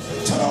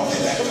 Turn all the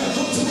way back around.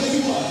 Go to where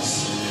you was.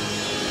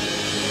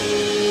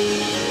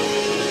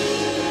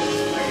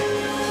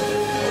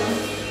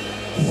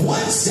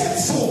 One step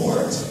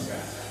forward,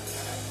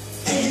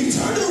 and you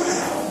turn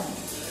around.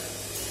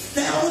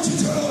 Now I want you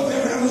to turn all the way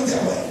around. Look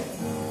that way.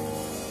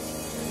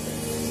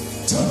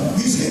 Turn.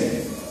 You see it?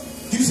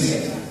 You see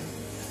it?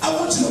 I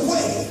want you to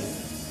wave.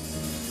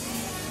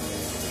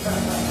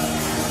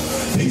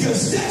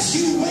 Because that's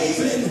you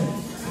waving,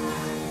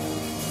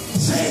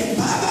 saying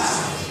bye-bye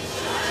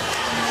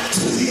to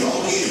the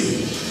old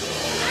you,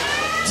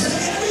 to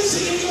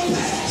everything in your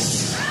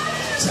past,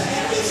 to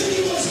everything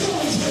you was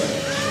going through,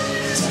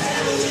 to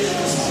everything that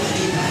was holding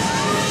you back,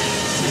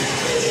 to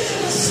everything that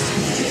was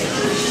stopping you,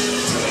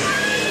 to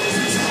everything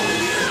that was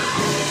holding you.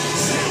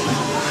 Say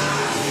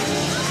bye-bye.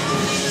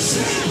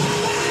 Say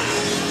bye-bye.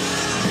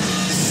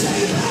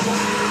 Say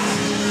bye-bye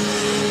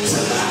to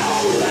my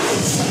old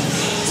life,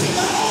 to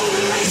my old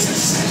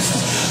relationships,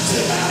 to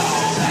my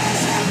old bad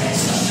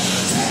habits,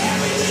 to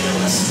everything that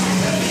was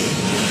stopping me.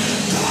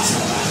 God's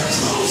about to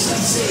close the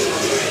sea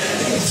with your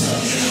enemies.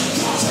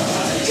 God's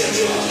about to give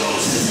you a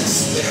Moses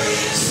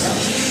experience.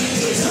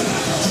 He's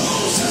about to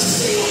close the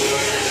sea with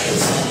your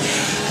enemies.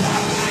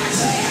 Bye-bye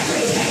to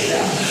every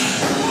hater.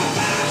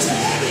 Bye-bye to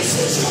every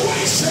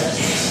situation.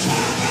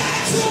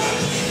 Bye-bye to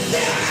them. Now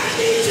I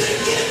need you to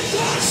give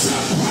God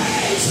some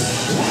praise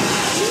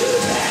while you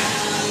can.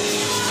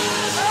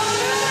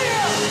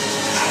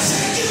 I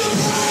said give him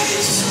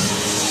praise.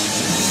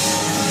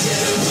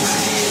 Give him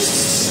praise.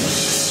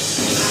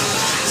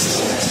 Bye-bye to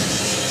it.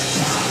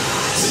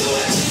 Bye-bye to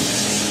it.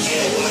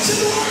 It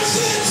wasn't worth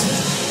it.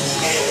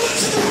 It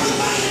wasn't worth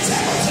my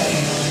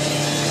integrity.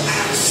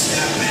 I'm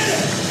stepping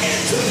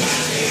into my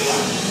new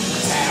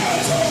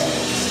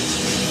territory.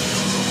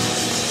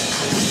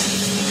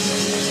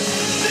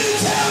 New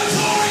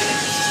territory.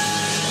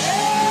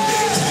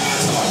 New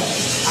territory.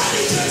 I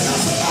need you to tell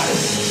somebody,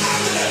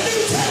 I'm in a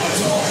new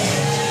territory.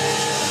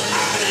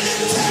 I'm in a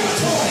new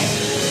territory.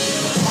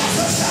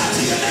 Prophesy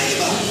to your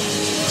neighbor.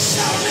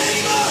 Shout,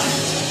 neighbor.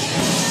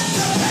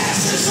 The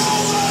past is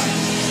over.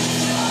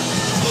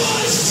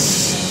 Push.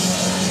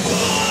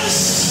 Push.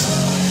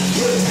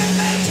 You can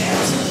make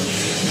it.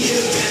 You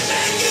can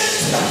make it.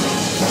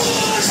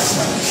 Push.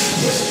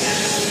 You can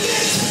make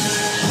it.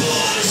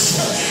 Push.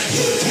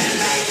 You can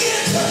make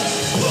it.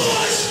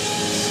 Push.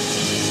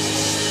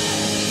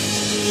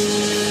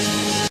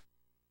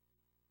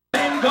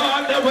 Same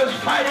God that was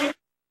fighting.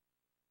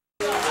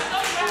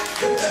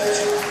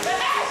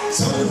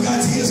 Some of you got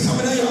tears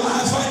coming out of your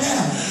eyes right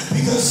now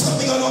because some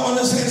of you don't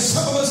understand.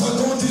 Some of us are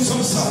going through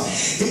some stuff.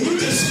 If you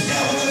just sit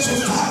down with us for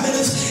 5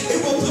 minutes, it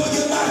will blow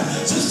your mind.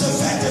 Just the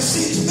fact that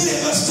see many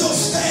of us still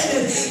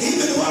standing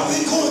even while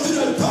we're going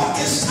through the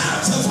darkest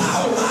times of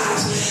our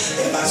lives.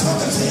 Am I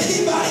talking to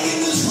anybody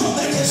in this room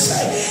that can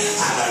say,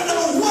 I don't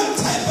know what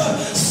type of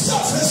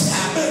stuff has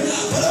happened,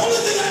 but the only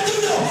thing I do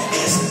know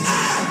is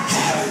I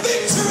have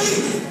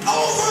victory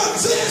over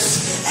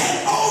this and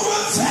over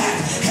that,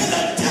 and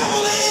the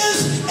devil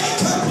is a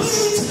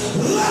complete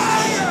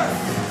liar.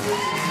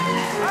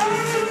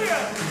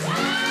 Hallelujah.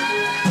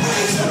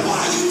 Praise him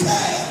while you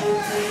can.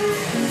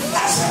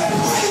 I said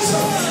praise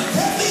him.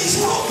 That means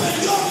open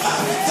your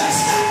mouth.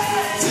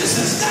 This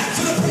is not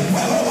for the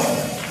people.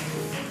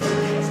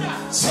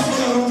 Some of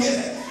y'all don't get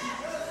it.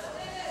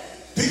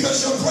 Because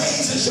your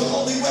praise is your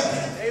only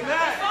weapon.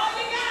 Amen.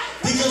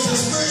 Because the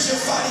spiritual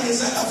fighting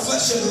is not of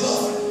flesh and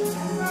blood.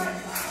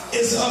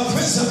 It's of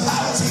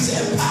principalities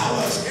and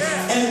powers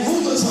and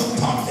rulers of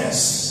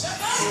darkness.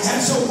 And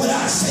so when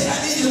I say I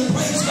need you to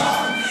praise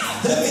God,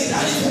 that means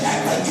I need you to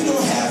act like you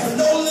don't have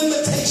no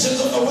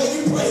limitations on the way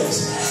you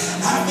praise.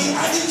 I mean,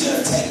 I need you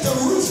to take the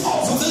roof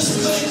off of this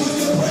building with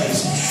your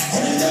praise.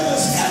 And if there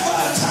was ever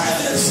a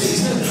time in a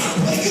season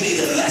where you need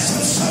to let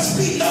some such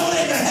be known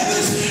in the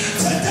heavens,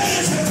 today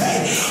is the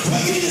day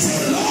where you need to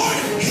say,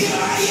 Lord, here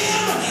I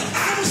am.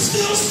 I'm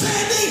still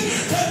standing.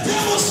 The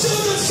devil's still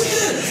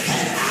defeated.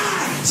 And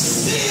I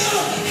still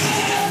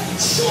have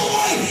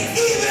joy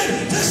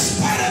even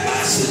despite of my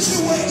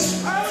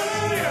situation.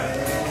 Hallelujah.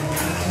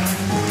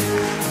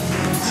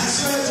 I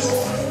still have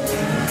joy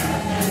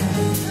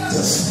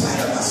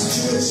despite of my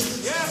situation.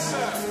 Yes,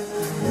 sir.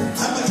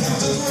 I'm going to count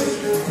to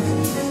 3.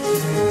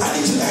 I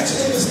Touch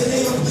your neighbor and say,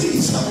 neighbor,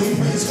 please help me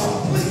praise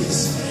God,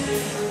 please.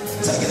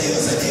 Take your neighbor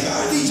and say, neighbor,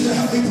 I need you to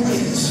help me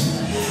praise.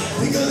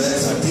 Because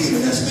there's a demon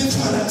that's been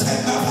trying to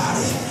attack my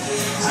body.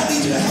 I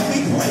need you to help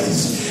me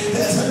praise.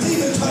 There's a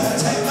demon trying to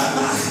attack my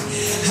mind.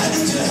 I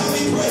need you to help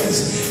me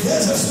praise.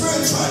 There's a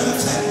spirit trying to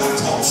attack my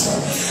culture.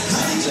 I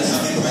need you to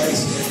help me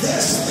praise.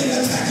 There's something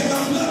attacking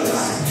my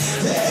bloodline.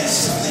 There is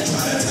something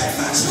trying to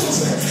attack my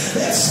children.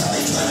 There's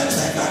something trying to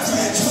attack my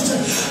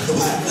grandchildren.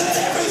 But let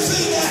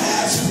everything that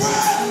has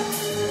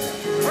breath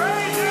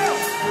praise Him.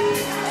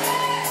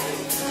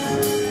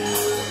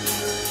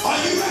 Are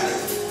you ready?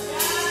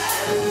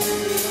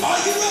 Are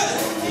you ready?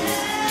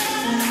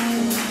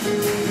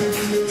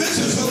 This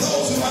is for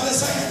those who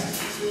understand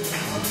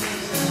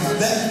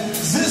that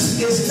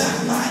this is not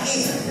my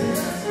end.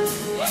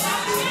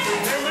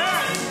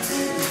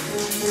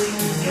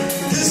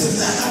 This is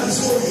not how the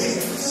story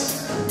ends.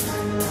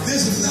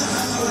 This is not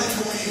how my life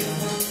will end.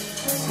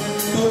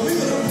 But we're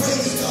going to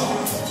praise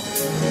God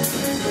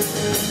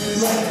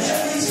like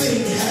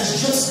everything has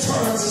just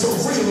turned so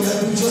real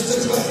that we just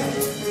declared.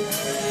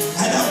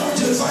 And I want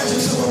you to find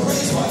yourself a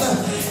praise partner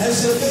and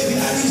say,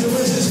 baby, I need to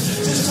raise this.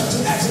 Just touch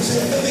the action and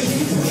say, baby, can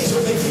you praise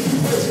or baby, can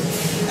you praise?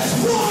 That's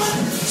 1,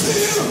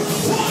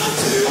 2, 1,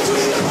 2,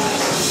 3,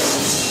 praise.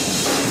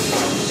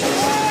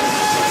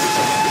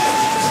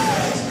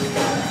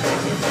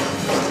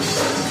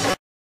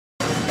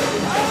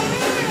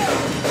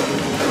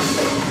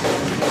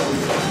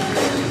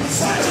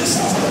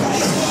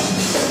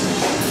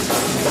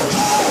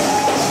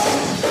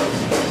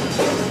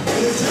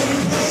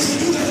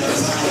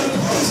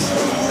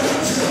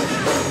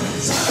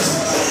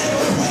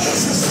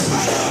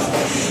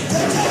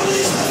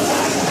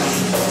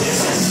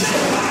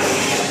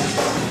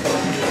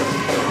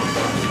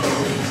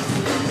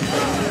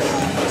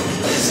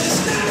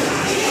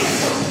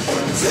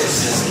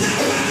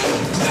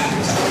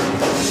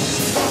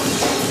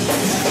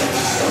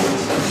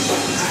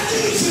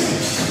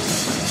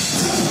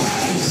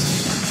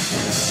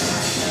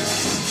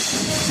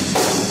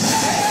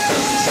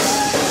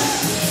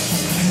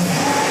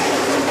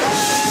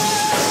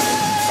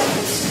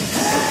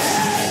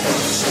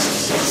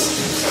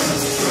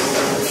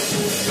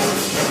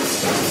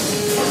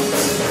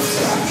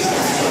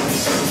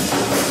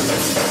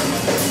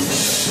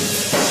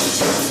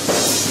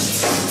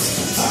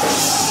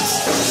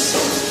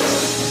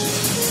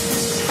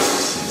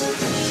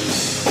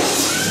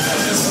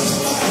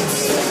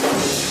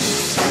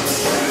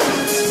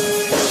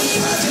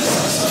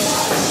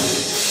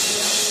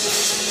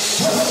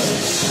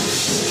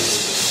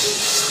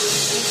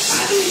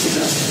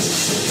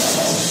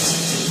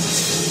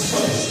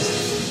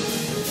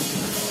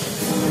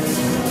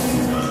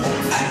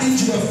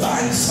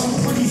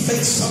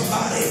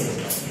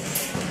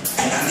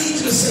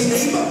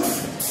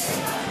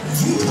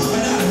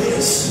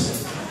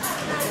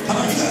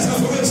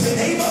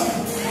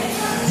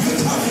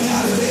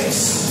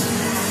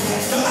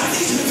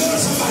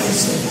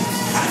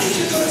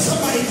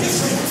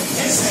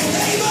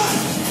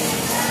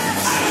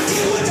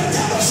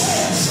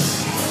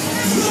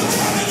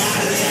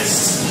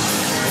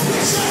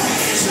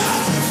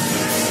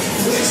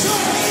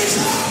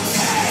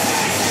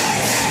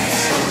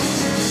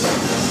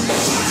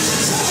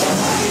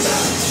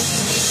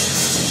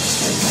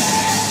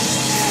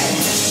 Hey!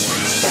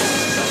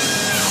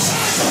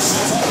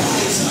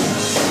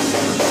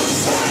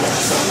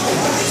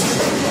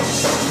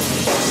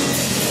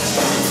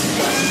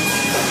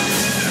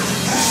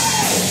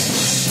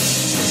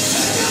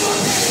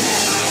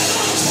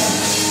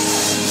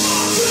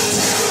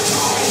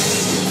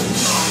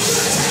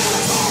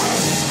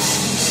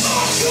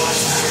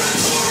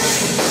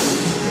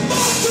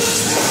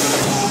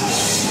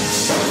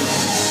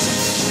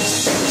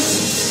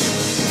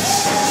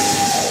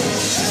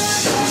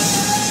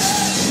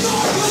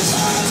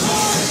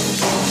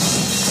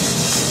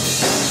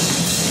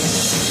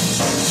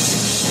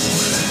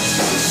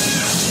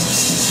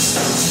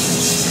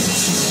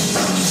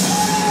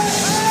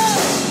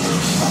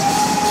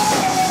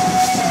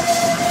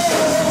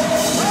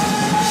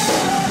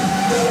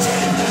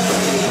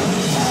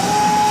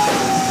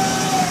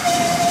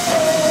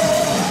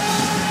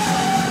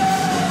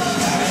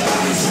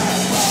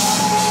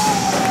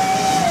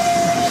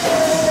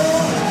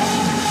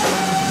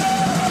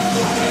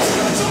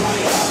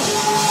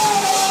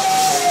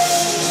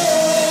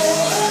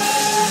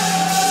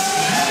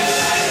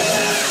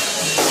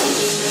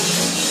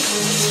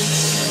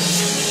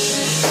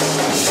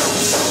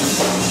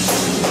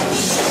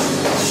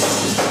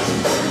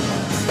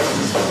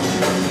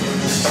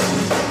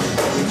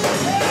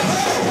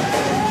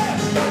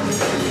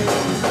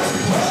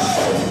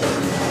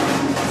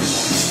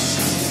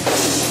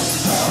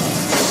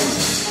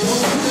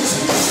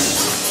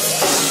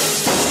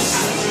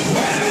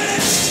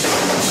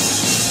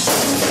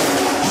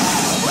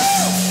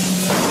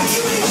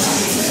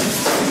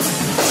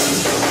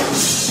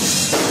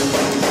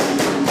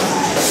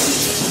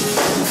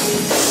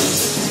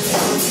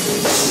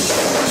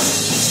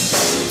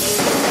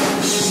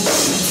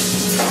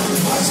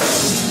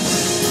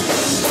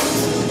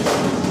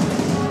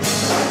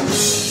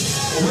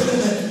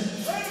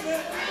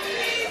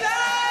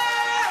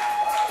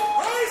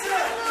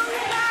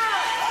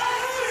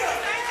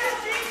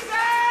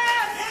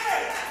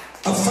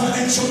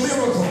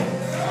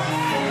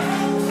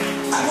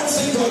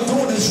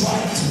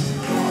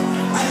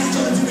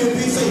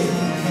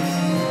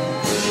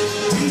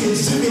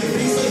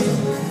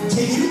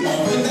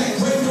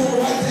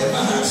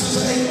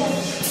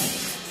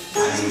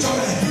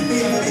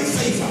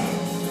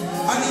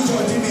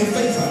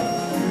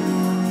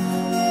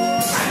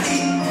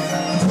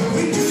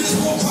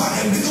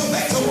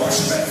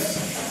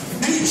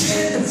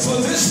 For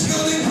this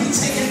building, we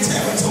taking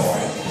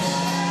territory.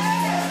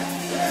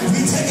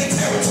 We taking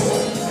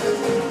territory.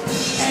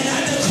 And I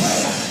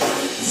declare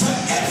for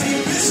every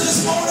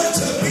business owner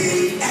to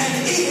be and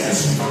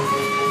is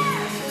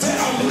that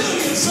a million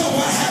things will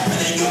happen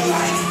in your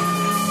life.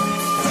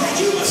 That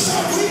you will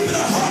start reaping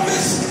a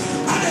harvest.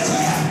 I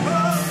declare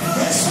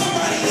there's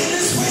somebody in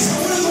this place that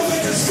want to go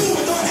back to school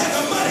but don't have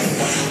the money.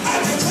 I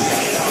declare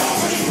it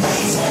already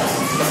paid for.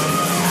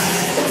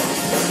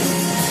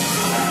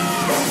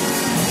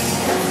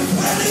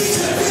 What I need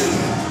you to do,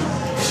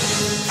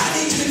 I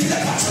need you to get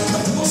up out your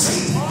comfortable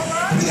seat.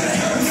 We gotta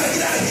hurry, we gotta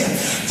get out of here.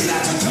 Get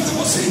out your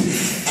comfortable seat.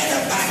 And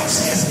the Bible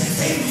says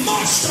they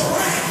marched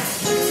around.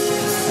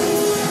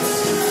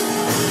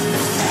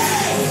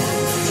 Hey,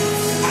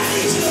 I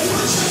need you to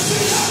put your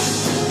feet up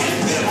and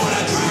put them on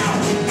the ground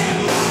and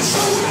march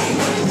away.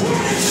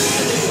 What is it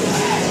to do?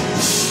 Hey,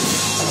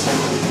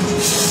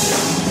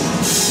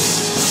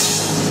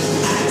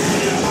 I tell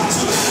you to march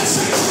around the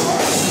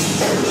sanctuary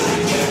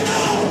like you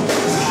know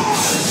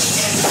God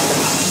is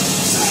about.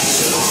 Say,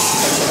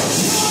 Lord,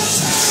 one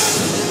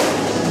time.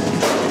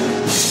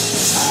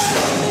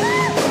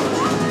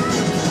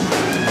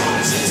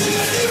 March into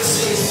your new season.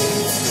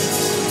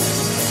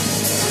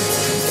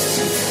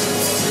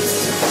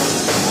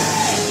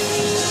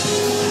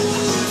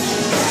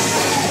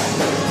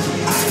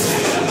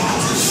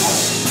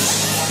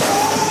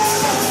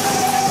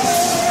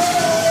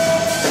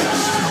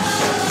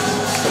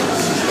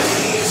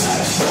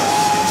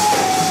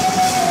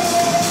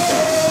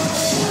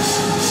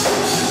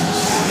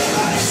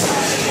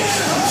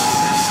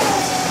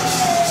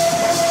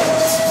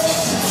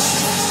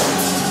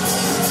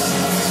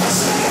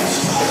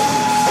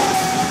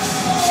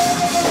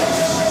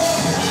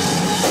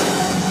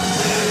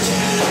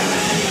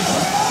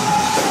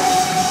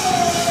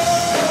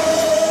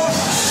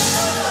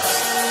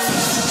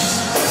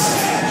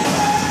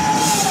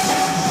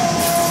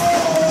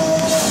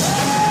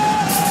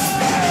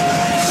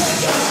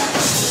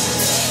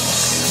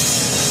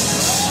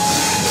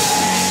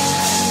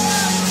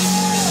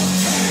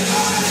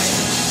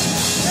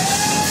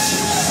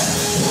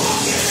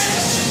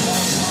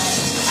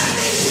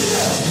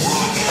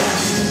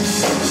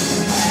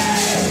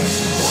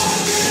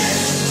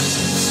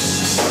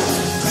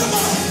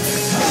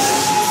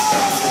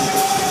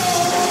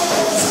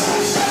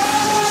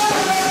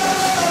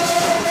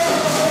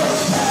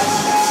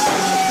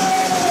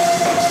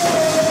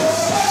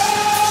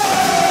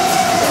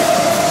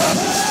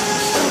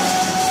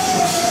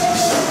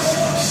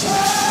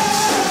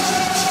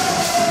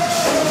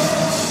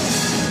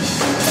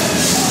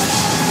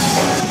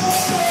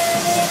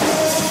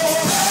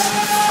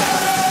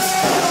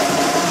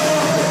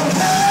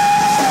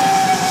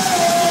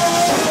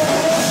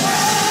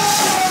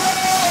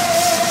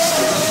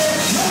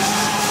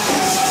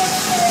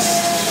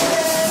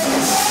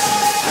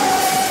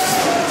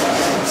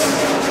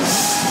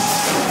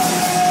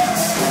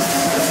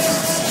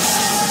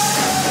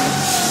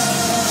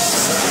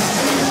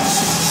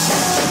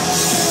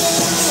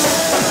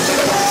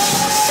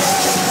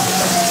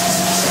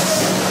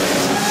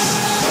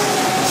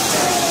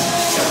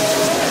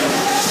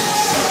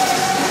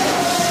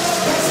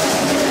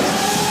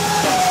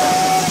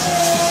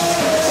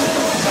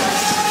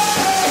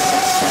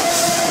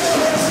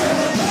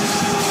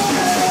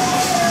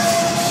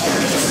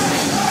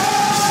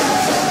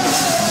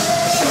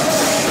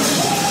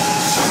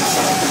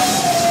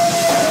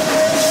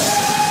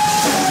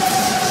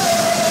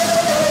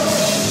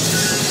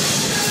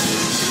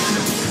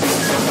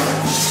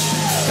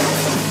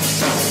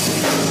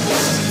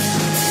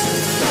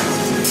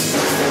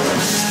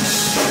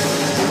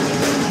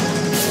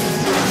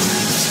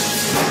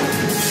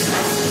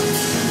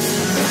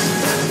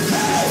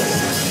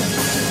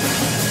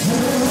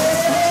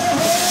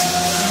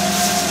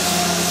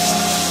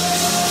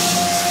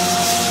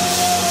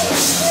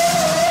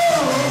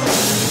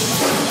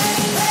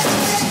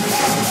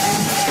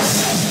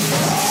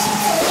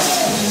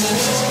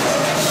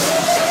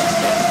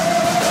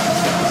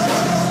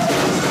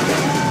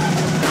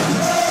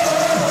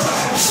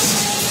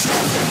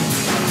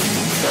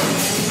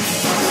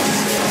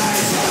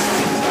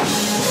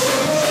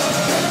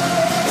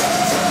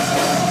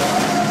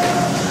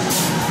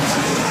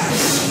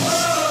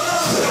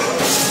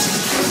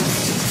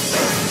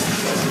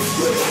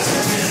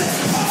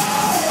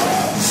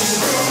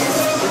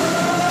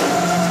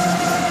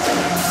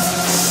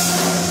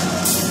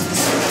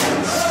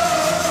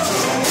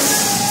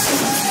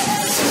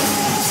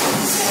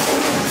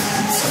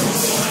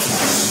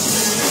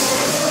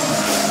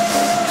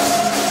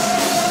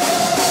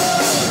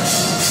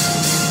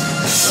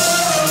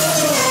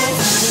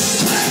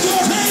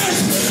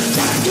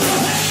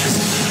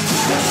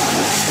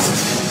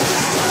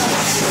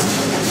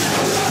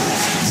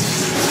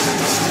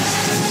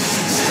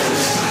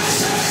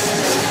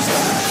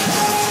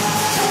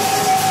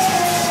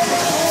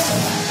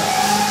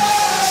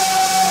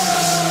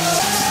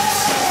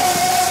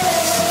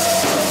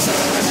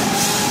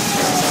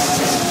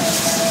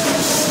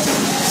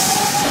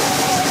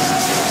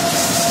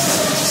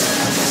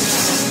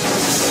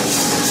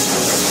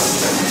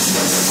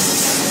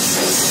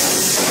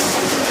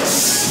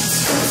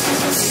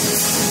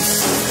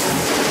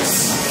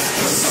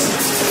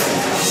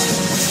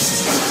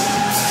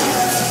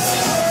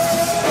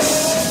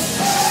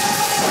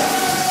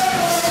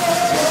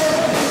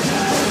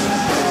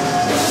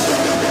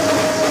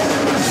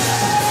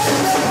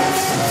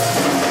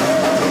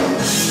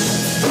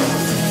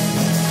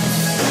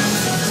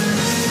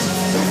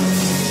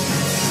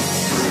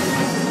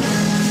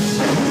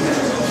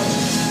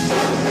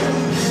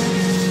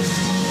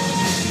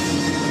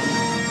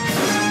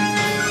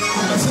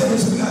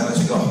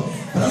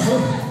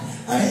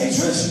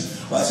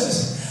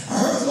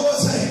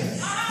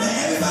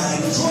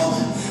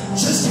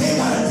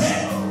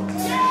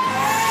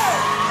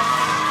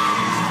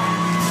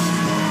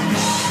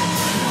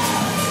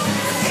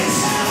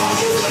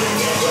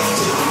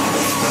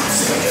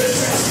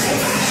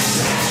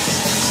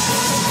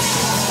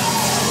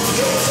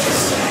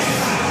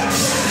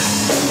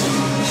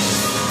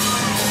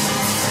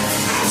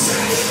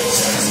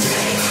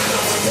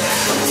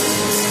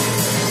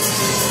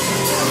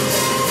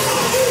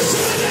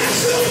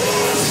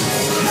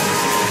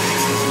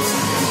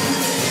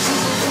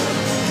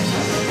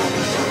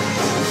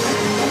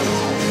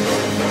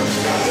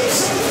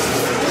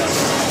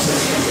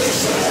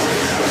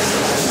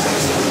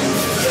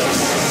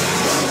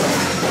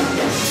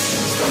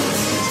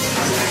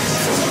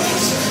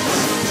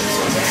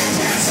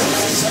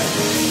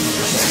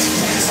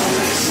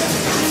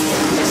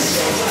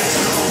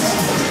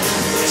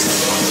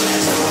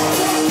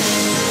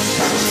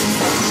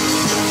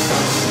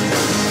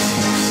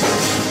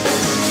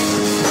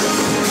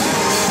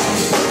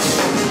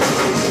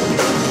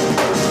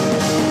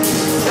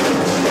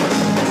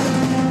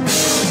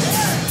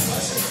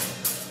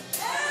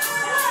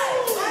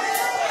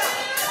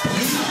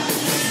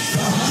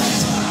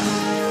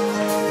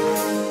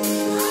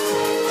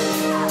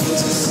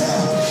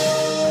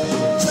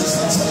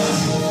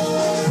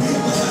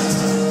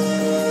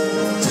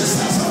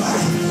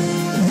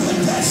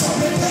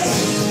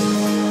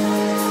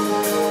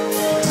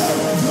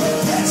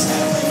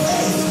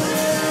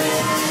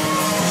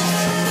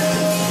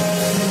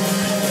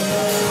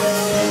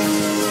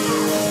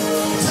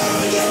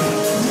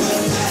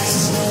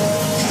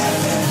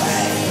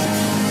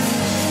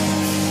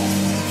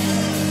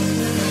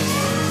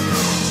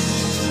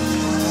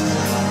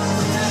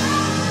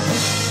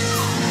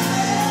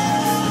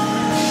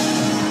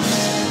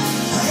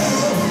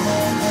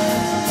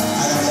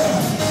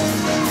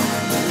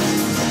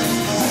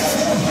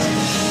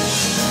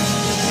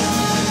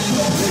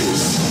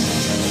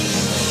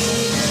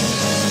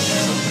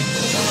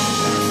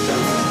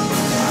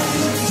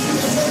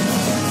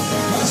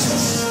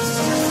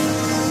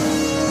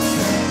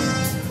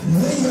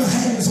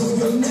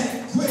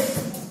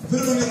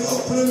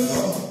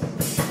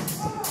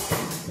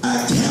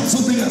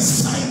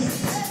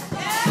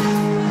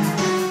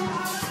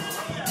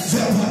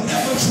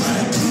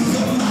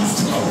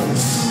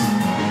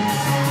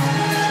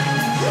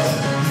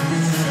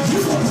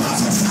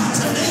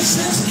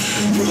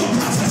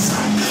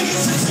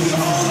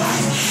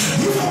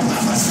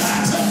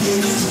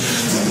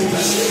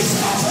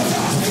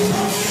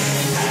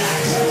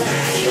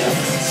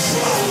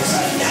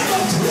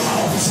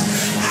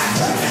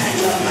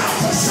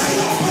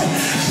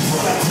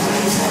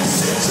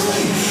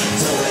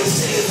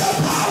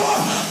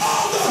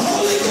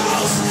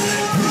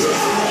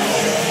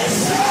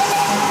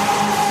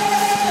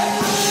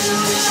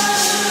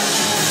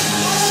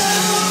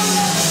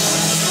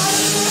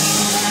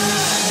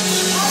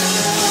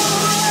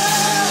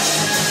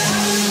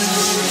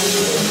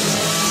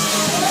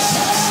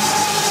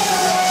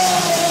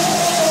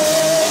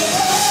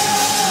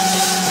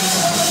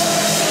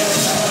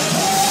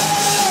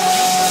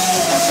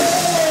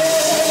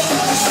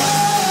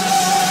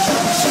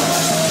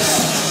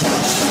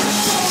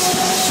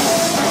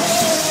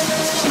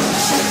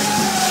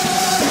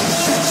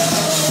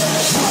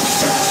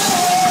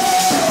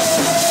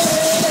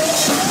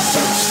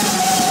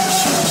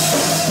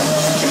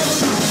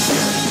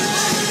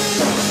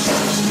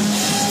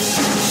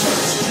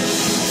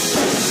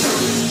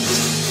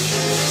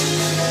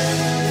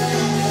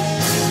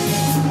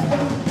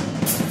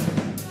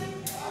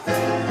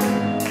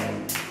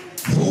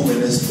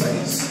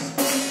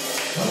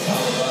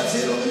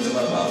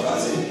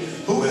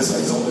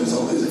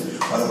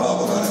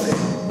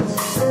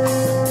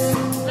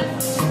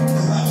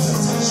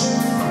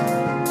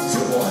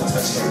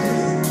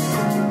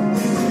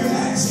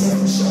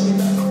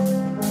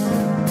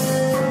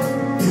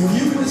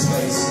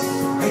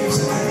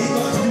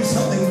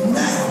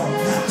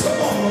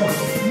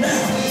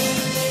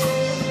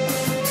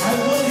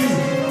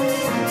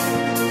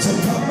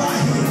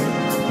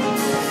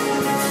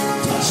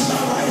 Touch my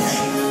right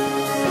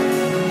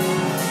hand.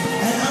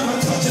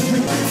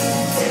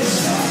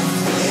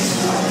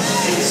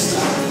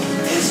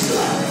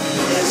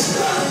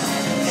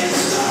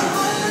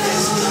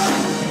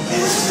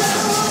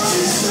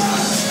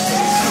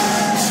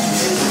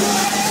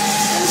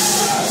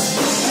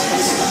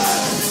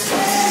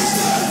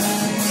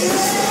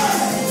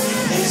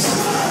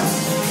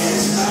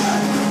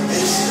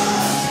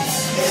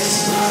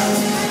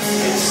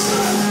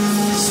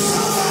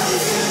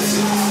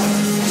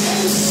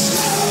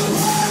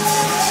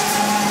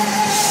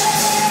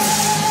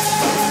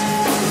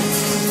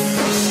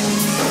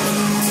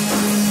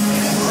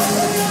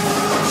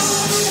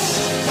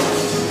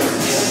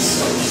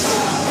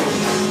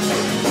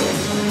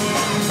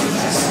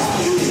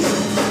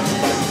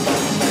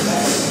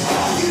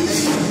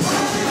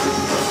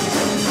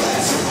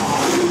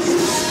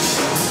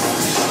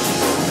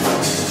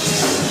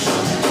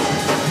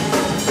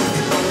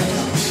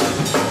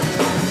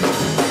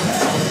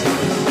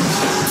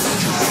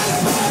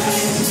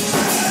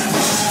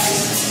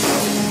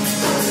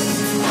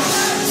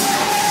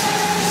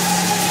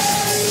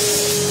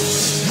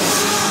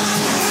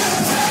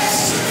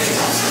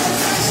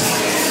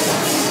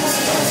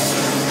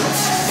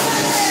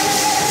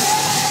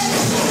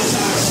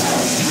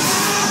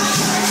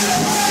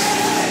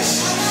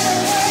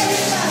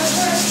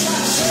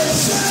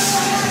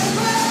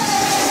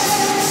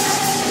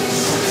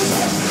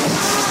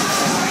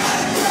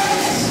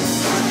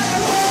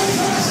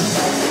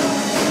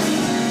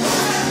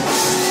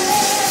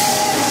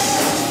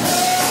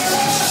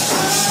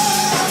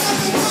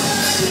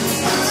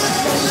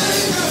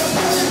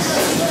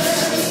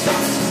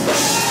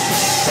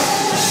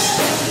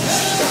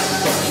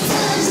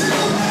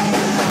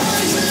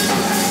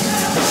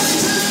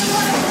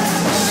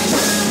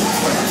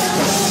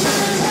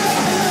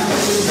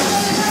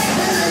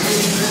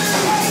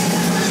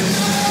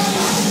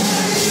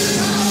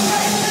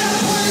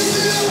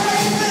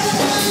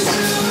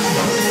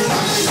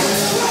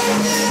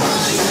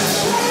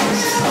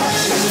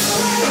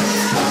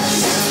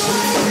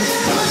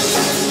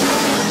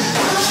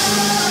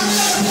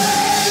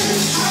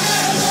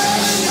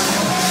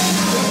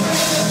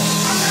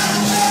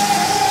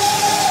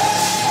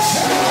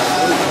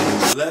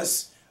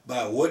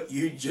 by what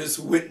you just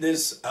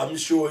witnessed, I'm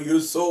sure your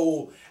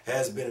soul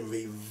has been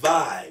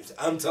revived.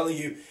 I'm telling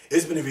you,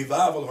 it's been a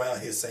revival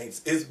around here,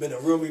 saints. It's been a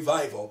real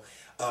revival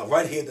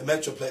right here at the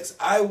Metroplex.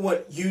 I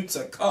want you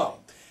to come.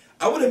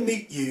 I want to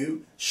meet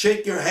you,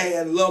 shake your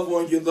hand, love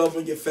on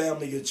your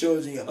family, your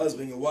children, your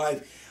husband, your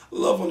wife.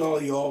 Love on all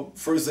of y'all,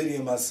 First Lady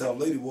and myself,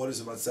 Lady Waters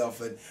and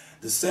myself, and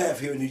the staff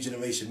here at New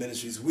Generation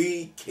Ministries.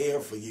 We care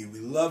for you.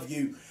 We love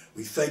you.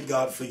 We thank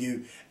God for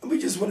you. And we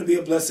just want to be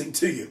a blessing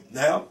to you.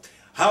 Now,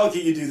 how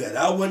can you do that?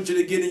 I want you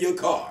to get in your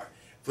car,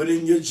 put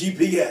in your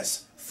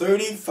GPS,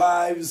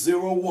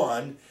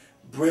 3501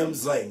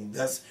 Brehms Lane.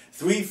 That's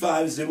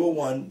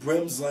 3501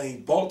 Brehms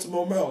Lane,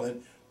 Baltimore,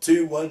 Maryland,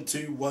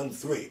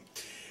 21213.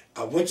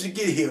 I want you to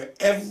get here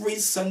every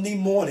Sunday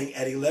morning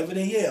at 11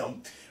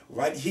 a.m.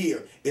 Right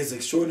here is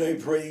extraordinary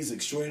praise,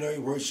 extraordinary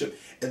worship,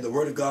 and the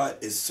Word of God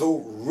is so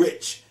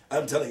rich.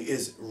 I'm telling you,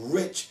 it's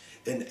rich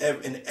in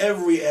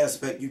every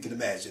aspect you can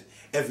imagine.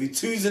 Every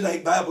Tuesday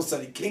night Bible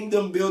study,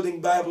 Kingdom Building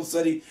Bible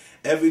Study,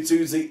 every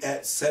Tuesday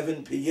at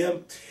 7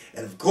 p.m.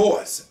 And of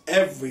course,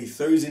 every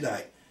Thursday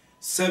night,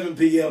 7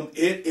 p.m.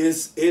 It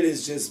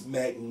is just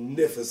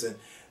magnificent.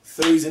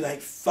 Thursday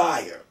night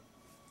fire.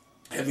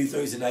 Every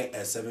Thursday night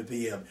at 7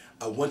 p.m.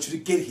 I want you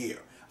to get here.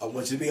 I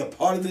want you to be a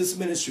part of this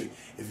ministry.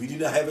 If you do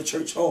not have a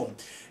church home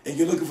and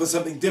you're looking for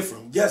something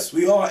different, yes,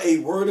 we are a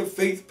Word of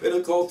Faith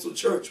Pentecostal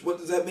church. What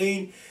does that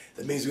mean?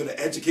 That means we're going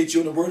to educate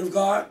you on the Word of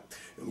God.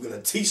 And we're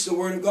going to teach the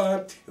Word of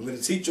God. And we're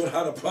going to teach you on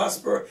how to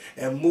prosper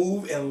and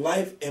move in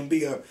life and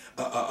be a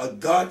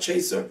God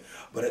chaser.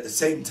 But at the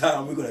same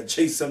time, we're going to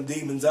chase some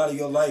demons out of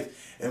your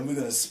life. And we're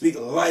going to speak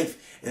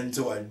life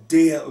into a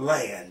dead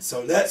land.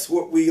 So that's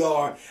what we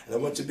are. And I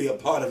want you to be a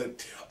part of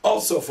it.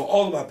 Also, for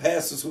all of my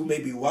pastors who may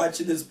be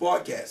watching this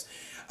broadcast,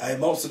 I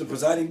am also the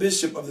presiding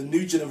bishop of the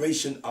New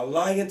Generation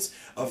Alliance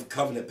of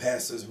Covenant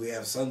Pastors. We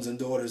have sons and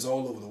daughters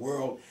all over the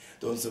world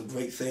doing some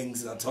great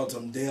things, and I talk to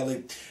them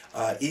daily,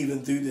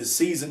 even through this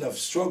season of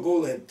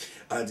struggle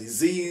and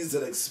disease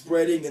that is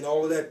spreading and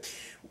all of that.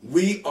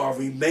 We are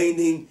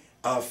remaining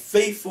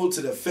faithful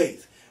to the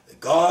faith.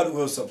 God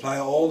will supply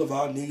all of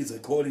our needs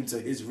according to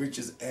his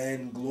riches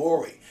and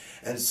glory.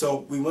 And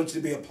so we want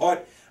you to be a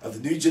part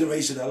of the New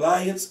Generation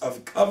Alliance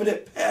of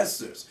Covenant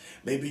Pastors.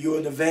 Maybe you're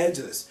an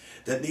evangelist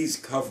that needs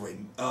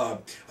covering, a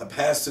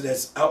pastor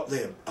that's out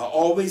there. I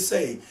always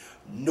say,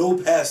 no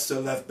pastor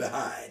left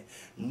behind.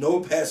 No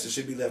pastor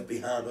should be left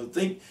behind or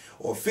think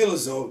or feel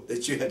as though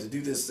that you have to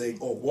do this thing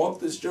or walk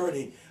this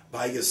journey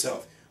by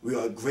yourself. We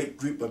are a great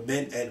group of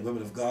men and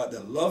women of God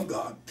that love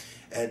God,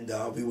 and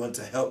we want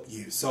to help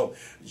you. So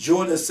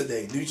join us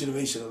today, New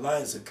Generation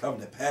Alliance of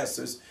Covenant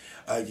Pastors.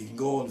 You can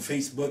go on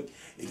Facebook,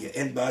 you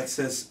can inbox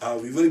us.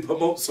 We really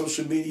promote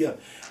social media,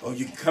 or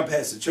you can come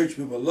past the church.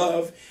 We would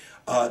love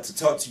to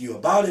talk to you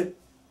about it,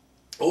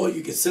 or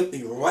you can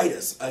simply write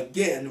us.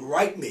 Again,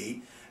 write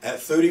me at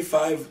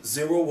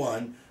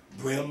 3501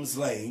 Brehms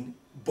Lane,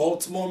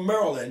 Baltimore,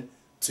 Maryland,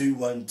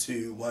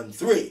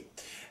 21213.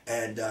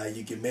 And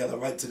you can mail it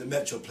right to the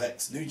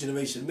Metroplex, New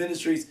Generation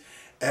Ministries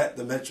at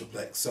the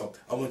Metroplex. So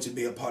I want you to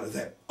be a part of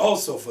that.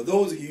 Also, for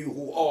those of you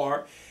who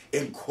are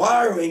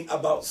inquiring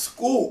about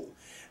school,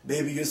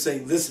 maybe you're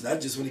saying, listen, I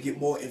just want to get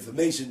more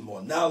information,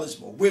 more knowledge,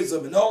 more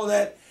wisdom, and all of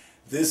that.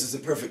 This is the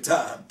perfect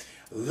time.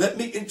 Let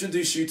me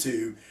introduce you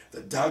to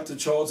the Dr.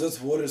 Charles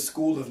S. Waters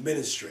School of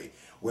Ministry,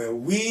 where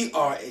we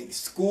are a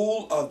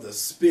school of the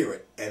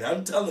Spirit. And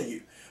I'm telling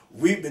you,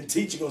 we've been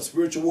teaching on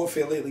spiritual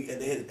warfare lately,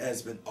 and it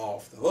has been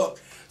off the hook.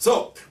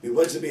 So we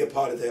want you to be a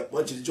part of that.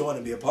 Want you to join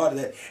and be a part of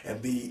that,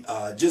 and be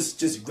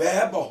just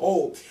grab a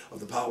hold of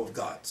the power of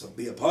God. So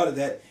be a part of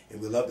that, and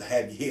we'd love to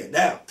have you here.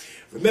 Now,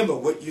 remember,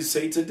 what you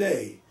say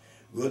today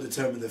will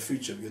determine the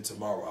future of your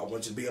tomorrow. I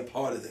want you to be a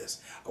part of this.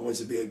 I want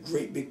you to be a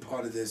great big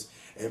part of this,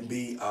 and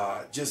be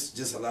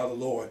just allow the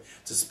Lord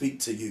to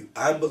speak to you.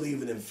 I'm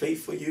believing in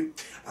faith for you.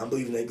 I'm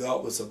believing that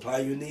God will supply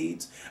your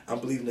needs. I'm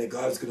believing that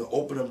God is going to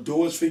open up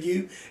doors for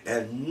you,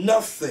 and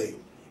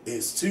nothing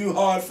is too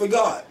hard for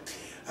God.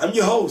 I'm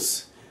your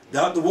host,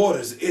 Dr.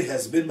 Waters. It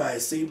has been my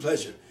esteemed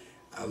pleasure.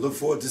 I look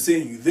forward to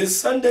seeing you this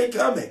Sunday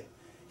coming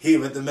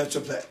here at the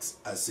Metroplex.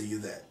 I see you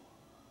then.